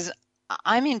 because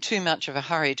I'm in too much of a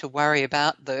hurry to worry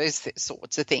about those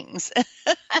sorts of things.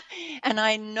 And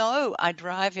I know I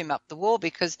drive him up the wall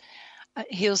because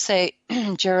he'll say,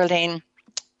 Geraldine,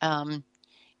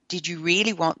 did you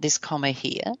really want this comma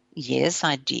here? Yes,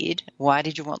 I did. Why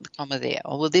did you want the comma there?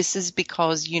 Oh, well, this is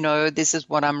because, this is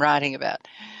what I'm writing about.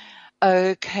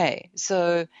 Okay,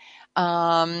 so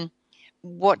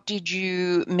what did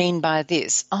you mean by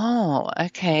this? Oh,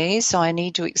 okay, so I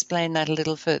need to explain that a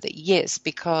little further. Yes,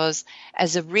 because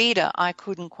as a reader, I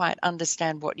couldn't quite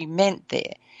understand what you meant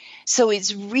there. So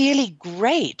it's really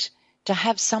great to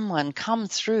have someone come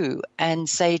through and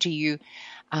say to you,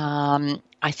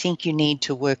 I think you need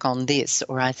to work on this,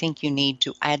 or I think you need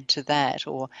to add to that,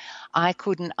 or I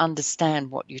couldn't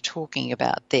understand what you're talking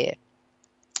about there.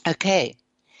 Okay.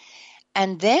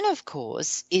 And then, of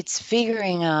course, it's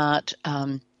figuring out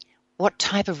what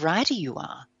type of writer you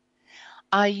are.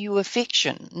 Are you a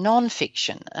fiction,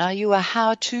 non-fiction? Are you a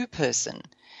how-to person?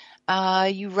 Are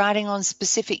you writing on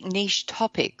specific niche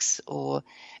topics or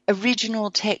original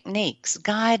techniques,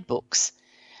 guidebooks?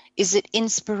 Is it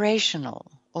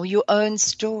inspirational or your own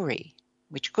story,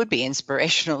 which could be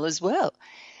inspirational as well?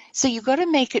 So you've got to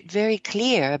make it very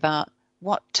clear about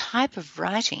what type of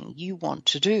writing you want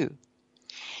to do.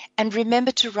 And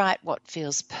remember to write what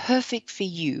feels perfect for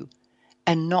you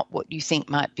and not what you think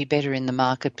might be better in the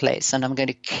marketplace. And I'm going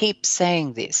to keep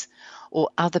saying this, or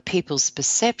other people's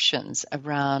perceptions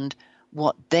around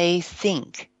what they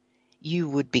think you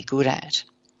would be good at.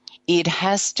 It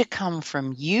has to come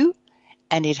from you,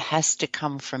 and it has to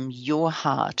come from your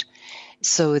heart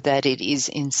so that it is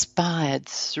inspired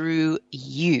through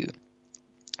you.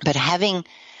 But having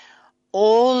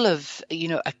all of,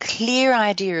 a clear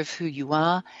idea of who you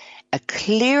are, a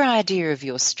clear idea of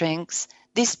your strengths,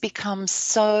 this becomes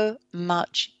so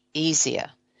much easier.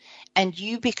 And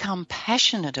you become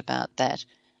passionate about that,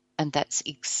 and that's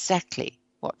exactly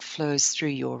what flows through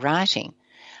your writing.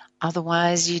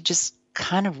 Otherwise, you're just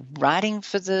kind of writing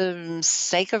for the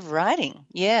sake of writing.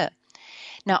 Yeah.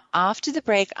 Now, after the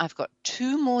break, I've got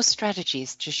 2 more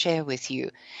strategies to share with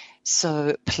you.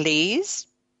 So please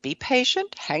be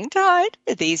patient, hang tight.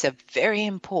 These are very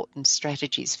important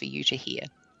strategies for you to hear.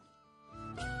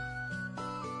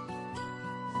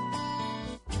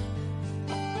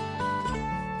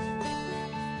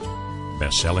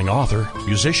 Best-selling author,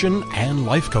 musician, and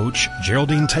life coach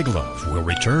Geraldine Tegelov will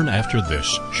return after this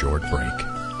short break.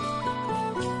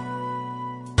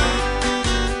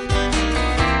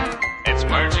 It's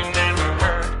words you never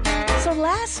heard. So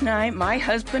last night, my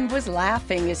husband was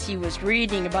laughing as he was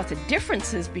reading about the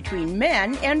differences between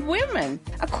men and women.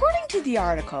 According to the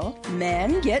article,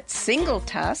 men get single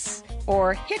tusks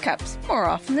or hiccups more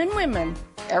often than women.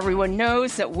 Everyone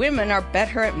knows that women are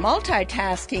better at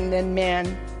multitasking than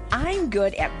men. I'm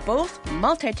good at both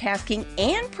multitasking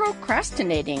and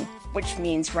procrastinating, which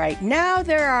means right now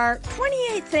there are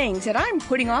 28 things that I'm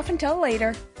putting off until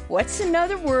later. What's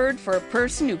another word for a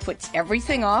person who puts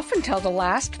everything off until the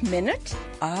last minute?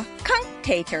 A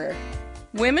cunctator.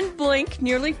 Women blink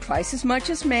nearly twice as much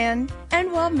as men,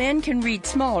 and while men can read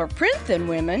smaller print than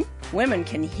women, women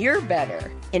can hear better.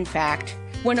 In fact,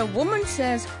 when a woman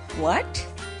says, "What?"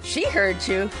 she heard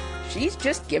you. She's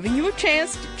just giving you a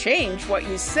chance to change what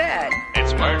you said.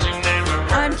 It's words you never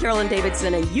heard. I'm Carolyn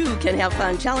Davidson, and you can have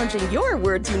fun challenging your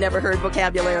words you never heard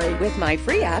vocabulary with my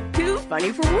free app, Too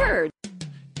Funny for Words.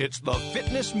 It's the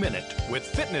Fitness Minute with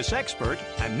fitness expert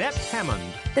Annette Hammond.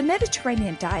 The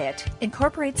Mediterranean diet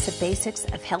incorporates the basics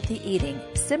of healthy eating,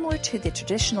 similar to the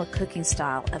traditional cooking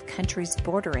style of countries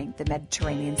bordering the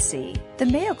Mediterranean Sea. The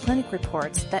Mayo Clinic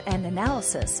reports that an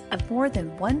analysis of more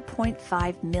than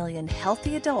 1.5 million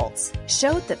healthy adults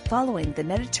showed that following the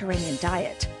Mediterranean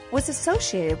diet was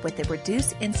associated with a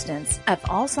reduced incidence of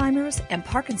Alzheimer's and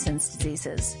Parkinson's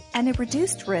diseases and a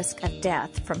reduced risk of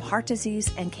death from heart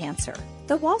disease and cancer.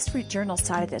 The Wall Street Journal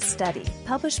cited a study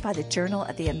published by the Journal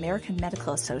of the American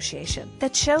Medical Association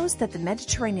that shows that the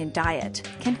Mediterranean diet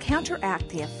can counteract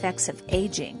the effects of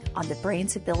aging on the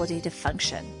brain's ability to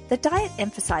function. The diet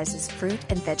emphasizes fruit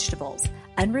and vegetables,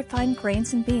 unrefined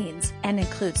grains and beans, and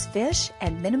includes fish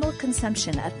and minimal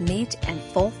consumption of meat and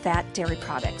full-fat dairy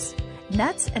products.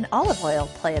 Nuts and olive oil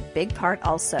play a big part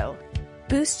also.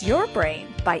 Boost your brain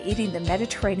by eating the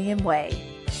Mediterranean way.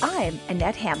 I'm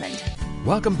Annette Hammond.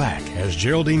 Welcome back as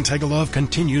Geraldine Tegelov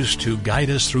continues to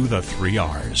guide us through the 3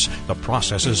 R's, the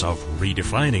processes of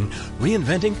redefining,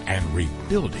 reinventing, and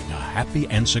rebuilding a happy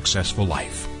and successful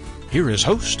life. Here is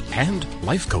host and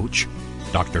life coach,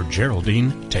 Dr.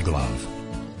 Geraldine Tegelov.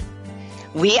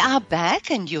 We are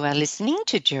back, and you are listening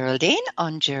to Geraldine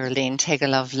on Geraldine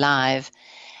Tegelov Live.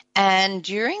 And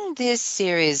during this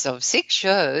series of 6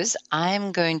 shows,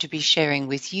 I'm going to be sharing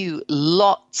with you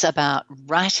lots about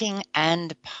writing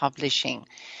and publishing.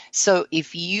 So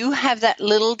if you have that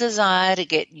little desire to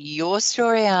get your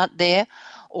story out there,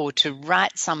 or to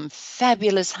write some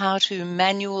fabulous how-to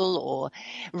manual or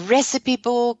recipe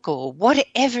book or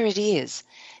whatever it is,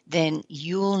 then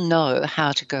you'll know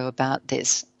how to go about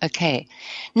this. Okay.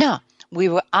 Now, we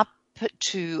were up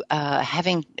to I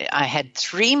had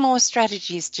 3 more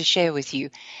strategies to share with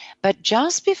you. But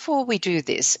just before we do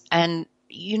this, and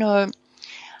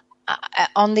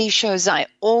on these shows, I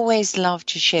always love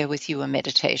to share with you a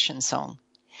meditation song.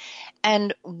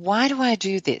 And why do I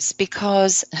do this?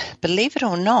 Because, believe it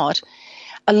or not,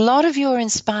 a lot of your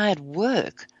inspired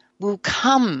work will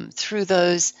come through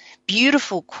those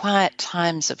beautiful, quiet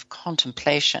times of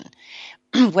contemplation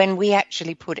when we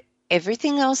actually put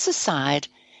everything else aside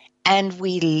and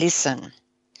we listen.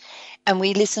 And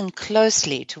we listen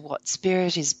closely to what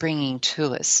Spirit is bringing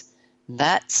to us.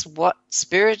 That's what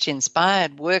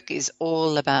Spirit-inspired work is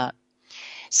all about.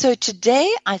 So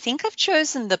today, I think I've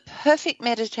chosen the perfect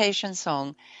meditation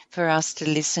song for us to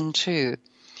listen to.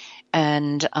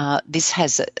 And this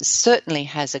certainly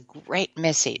has a great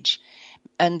message.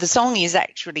 And the song is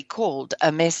actually called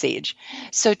A Message.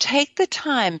 So take the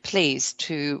time, please,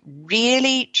 to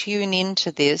really tune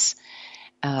into this.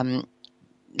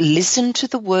 Listen to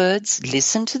the words,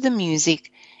 listen to the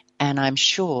music, and I'm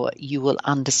sure you will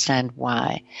understand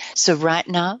why. So right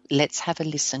now, let's have a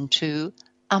listen to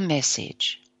A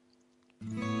Message.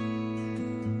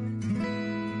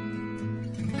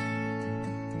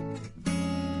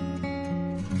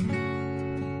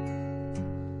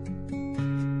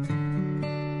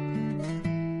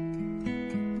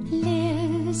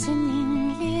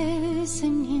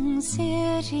 Listening,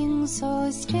 sitting so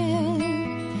still.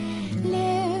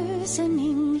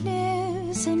 Listening,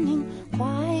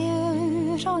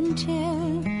 quiet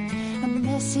until a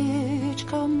message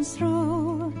comes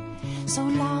through, so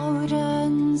loud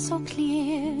and so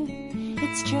clear.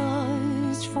 It's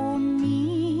just for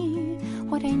me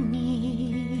what I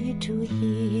need to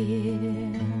hear.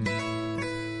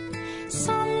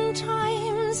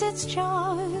 Sometimes it's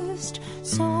just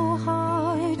so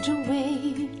hard to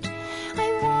wait.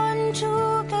 I want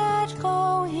to get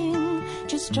going,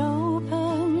 just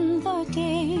open the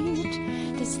gate.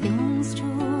 There's things to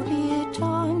be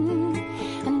done,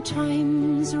 and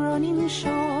time's running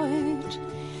short.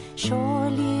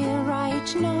 Surely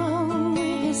right now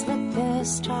is the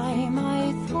best time,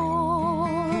 I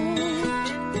thought.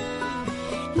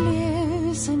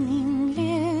 Listening,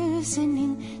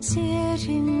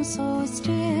 sitting so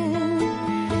still.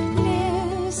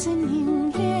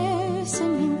 Listening,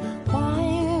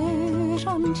 quiet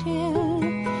until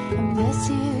a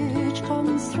message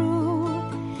comes through,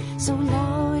 so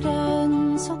loud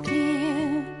and so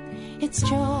clear. It's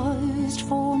just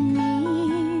for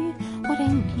me what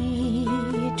I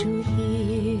need to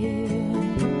hear.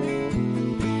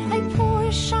 I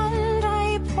push and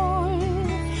I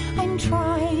pull, I'm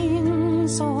trying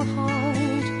so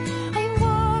hard. I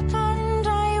work and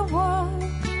I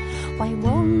work, why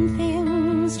won't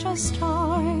things just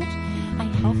start? I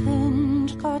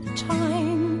haven't got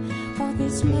time for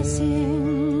this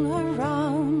messing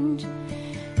around.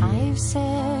 I've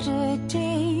set a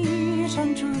date,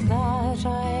 and to that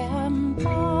I am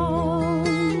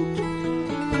bound.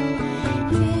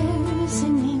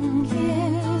 Listening,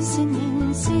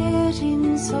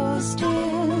 sitting so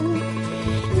still.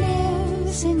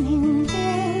 Listening,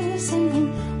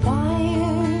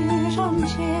 quiet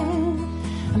until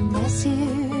a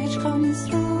message comes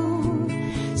through,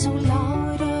 so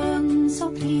loud and so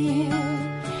clear.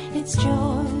 It's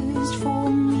just for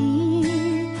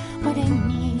me what I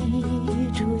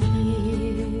need to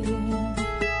hear.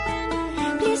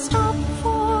 Please stop for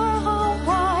a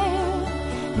while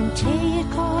and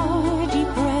take a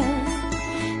deep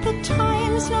breath. The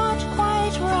time's not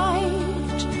quite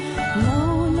right.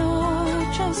 No,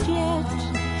 not just yet.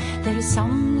 There's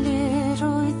some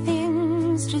little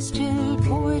things to still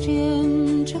put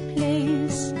into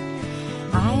place.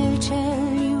 I'll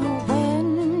tell you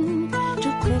when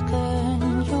to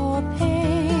quicken your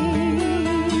pace.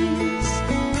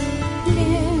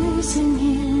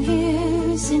 Listening,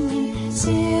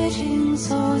 sitting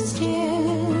so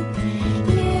still.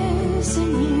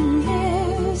 Listening,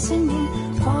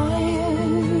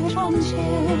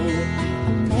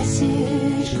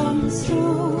 comes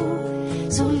through,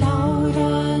 so loud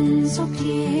and so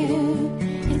clear.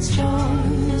 It's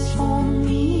just for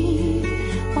me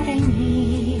what I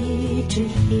need to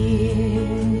hear.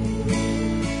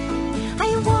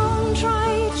 I won't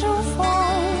try to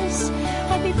force,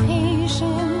 I'll be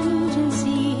patient and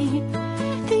see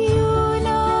the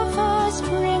universe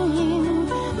bringing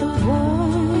the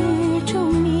word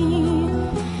to me.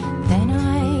 Then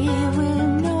I will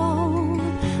know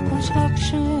what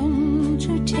action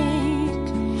to take,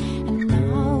 and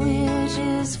now it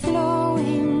is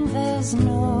flowing, there's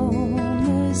no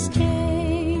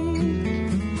mistake.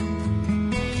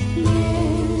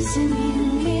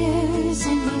 Listening,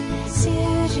 listening,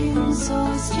 sitting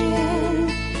so still.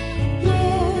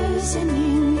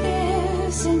 Listening,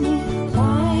 listening,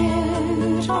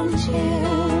 quiet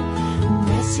until a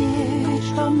message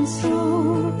comes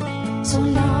through, so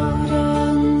loud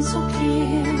and so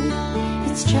clear.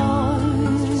 It's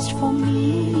just for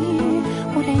me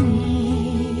what I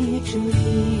need to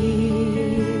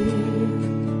hear.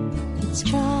 It's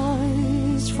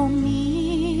just for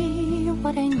me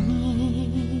what I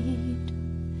need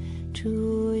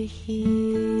to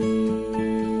hear.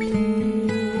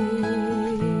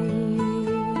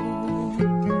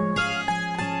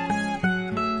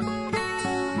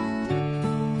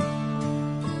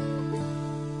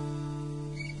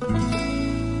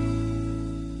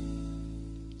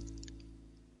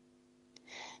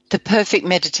 The perfect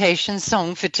meditation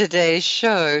song for today's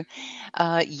show.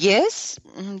 Yes,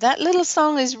 that little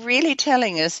song is really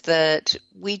telling us that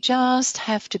we just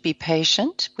have to be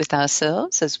patient with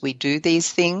ourselves as we do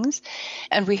these things,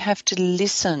 and we have to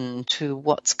listen to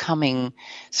what's coming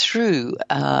through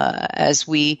as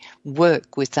we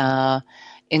work with our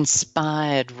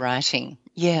inspired writing.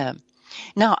 Yeah.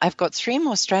 Now, I've got 3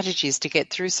 more strategies to get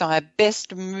through, so I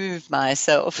best move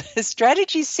myself.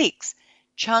 Strategy 6.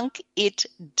 Chunk it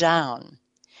down.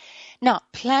 Now,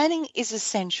 planning is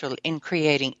essential in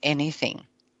creating anything,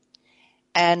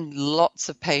 and lots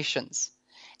of patience.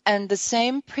 And the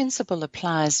same principle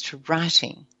applies to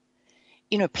writing.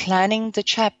 You know, planning the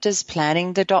chapters,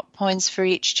 planning the dot points for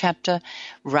each chapter,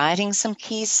 writing some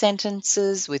key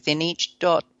sentences within each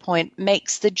dot point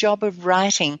makes the job of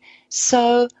writing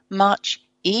so much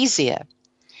easier.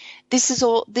 This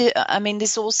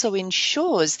also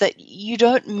ensures that you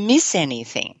don't miss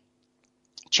anything.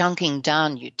 Chunking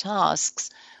down your tasks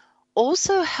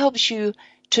also helps you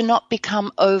to not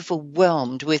become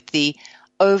overwhelmed with the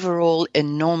overall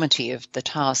enormity of the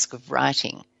task of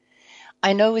writing.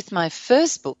 I know with my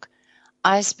first book,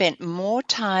 I spent more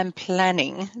time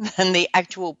planning than the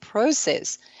actual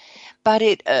process, but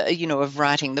of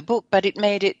writing the book, but it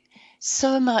made it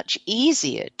so much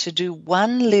easier to do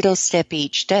one little step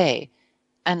each day,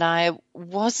 and I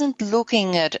wasn't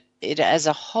looking at it as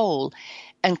a whole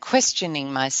and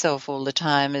questioning myself all the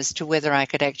time as to whether I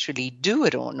could actually do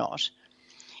it or not.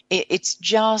 It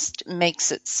just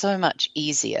makes it so much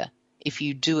easier if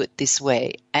you do it this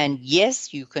way. And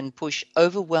yes, you can push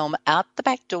overwhelm out the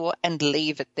back door and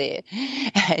leave it there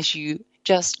as you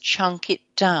just chunk it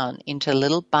down into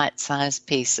little bite-sized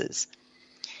pieces.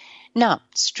 Now,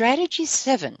 strategy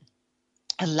 7,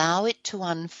 allow it to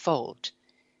unfold.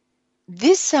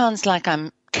 This sounds like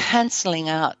I'm cancelling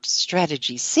out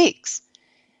strategy 6,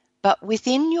 but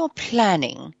within your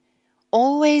planning,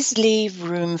 always leave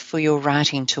room for your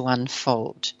writing to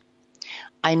unfold.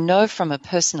 I know from a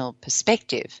personal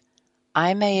perspective,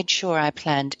 I made sure I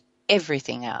planned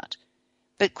everything out,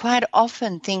 but quite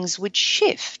often things would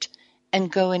shift and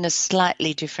go in a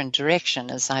slightly different direction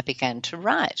as I began to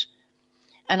write.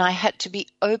 And I had to be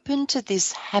open to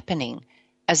this happening,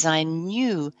 as I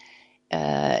knew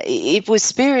it was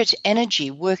spirit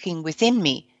energy working within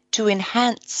me to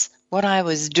enhance what I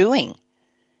was doing.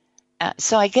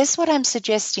 So I guess what I'm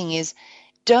suggesting is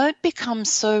don't become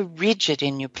so rigid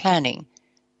in your planning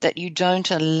that you don't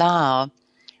allow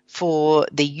for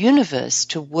the universe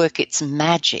to work its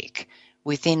magic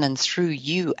within and through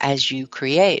you as you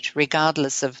create,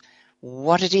 regardless of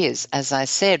what it is. As I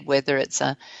said, whether it's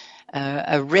a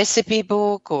recipe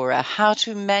book or a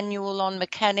how-to manual on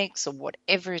mechanics or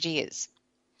whatever it is,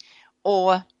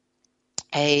 or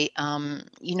a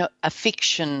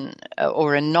fiction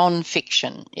or a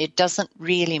non-fiction. It doesn't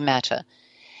really matter.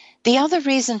 The other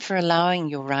reason for allowing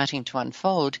your writing to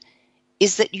unfold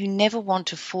is that you never want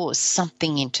to force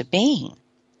something into being.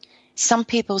 Some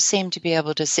people seem to be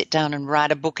able to sit down and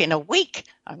write a book in a week.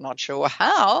 I'm not sure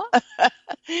how,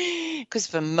 because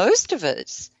for most of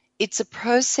us, it's a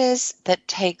process that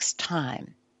takes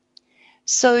time.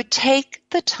 So take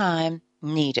the time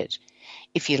needed.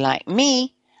 If you're like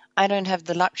me, I don't have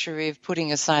the luxury of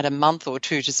putting aside a month or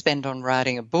two to spend on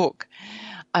writing a book.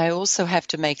 I also have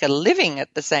to make a living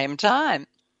at the same time.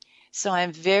 So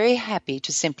I'm very happy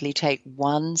to simply take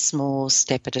one small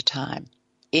step at a time.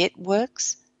 It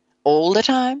works all the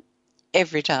time,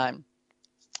 every time.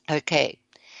 Okay,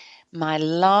 my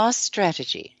last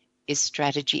strategy is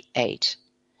strategy 8.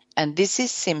 And this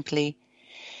is simply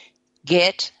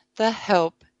get the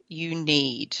help you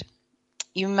need.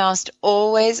 You must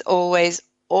always, always,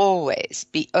 always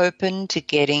be open to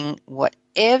getting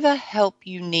whatever help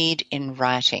you need in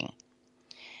writing.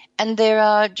 And there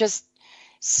are just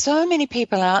so many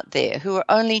people out there who are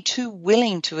only too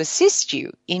willing to assist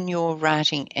you in your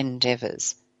writing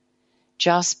endeavors.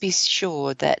 Just be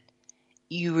sure that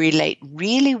you relate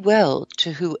really well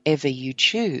to whoever you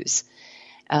choose,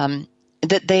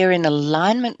 that they are in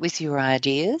alignment with your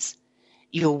ideas,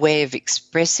 your way of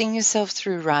expressing yourself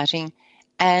through writing,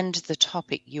 and the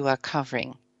topic you are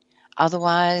covering.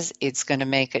 Otherwise, it's going to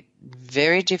make it a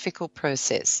very difficult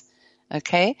process.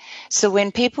 Okay? So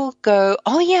when people go,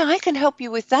 oh yeah, I can help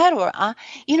you with that, or,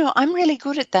 I'm really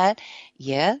good at that.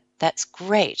 Yeah, that's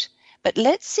great. But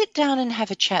let's sit down and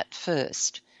have a chat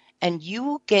first. And you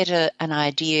will get an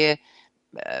idea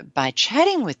by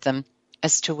chatting with them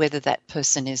as to whether that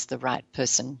person is the right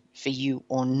person for you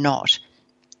or not.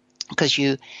 Because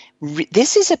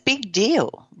this is a big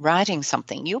deal, writing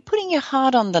something. You're putting your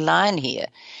heart on the line here,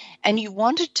 and you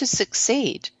want it to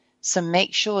succeed. So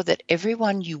make sure that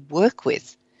everyone you work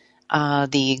with are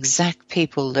the exact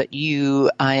people that you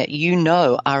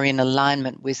know are in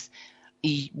alignment with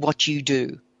what you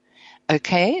do.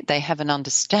 Okay? They have an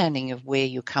understanding of where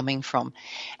you're coming from.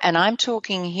 And I'm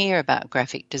talking here about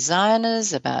graphic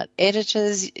designers, about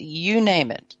editors, you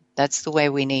name it. That's the way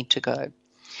we need to go.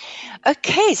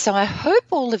 Okay, so I hope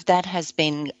all of that has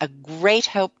been a great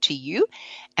help to you,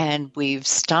 and we've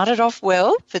started off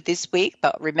well for this week,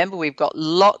 but remember we've got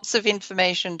lots of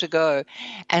information to go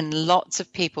and lots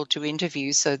of people to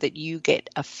interview so that you get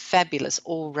a fabulous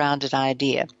all-rounded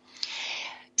idea.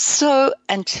 So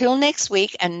until next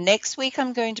week, and next week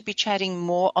I'm going to be chatting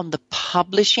more on the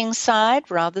publishing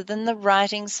side rather than the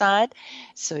writing side,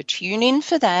 so tune in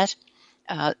for that.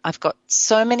 I've got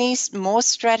so many more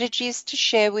strategies to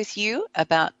share with you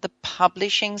about the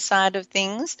publishing side of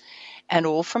things, and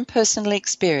all from personal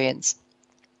experience.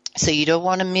 So you don't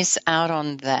want to miss out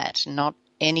on that, not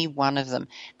any one of them,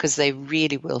 because they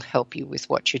really will help you with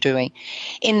what you're doing.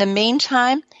 In the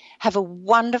meantime, have a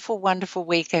wonderful, wonderful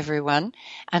week, everyone,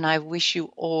 and I wish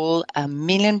you all a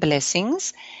million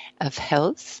blessings of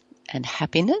health and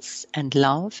happiness and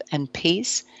love and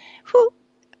peace. Whew.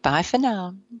 Bye for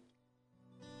now.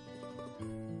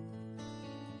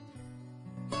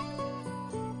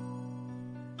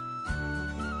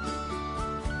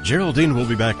 Geraldine will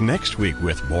be back next week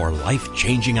with more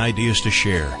life-changing ideas to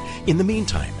share. In the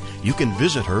meantime, you can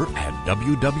visit her at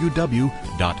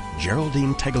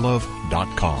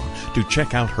www.geraldinetegelov.com to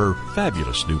check out her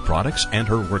fabulous new products and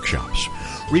her workshops.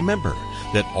 Remember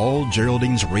that all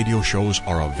Geraldine's radio shows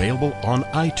are available on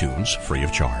iTunes free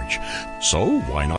of charge. So why not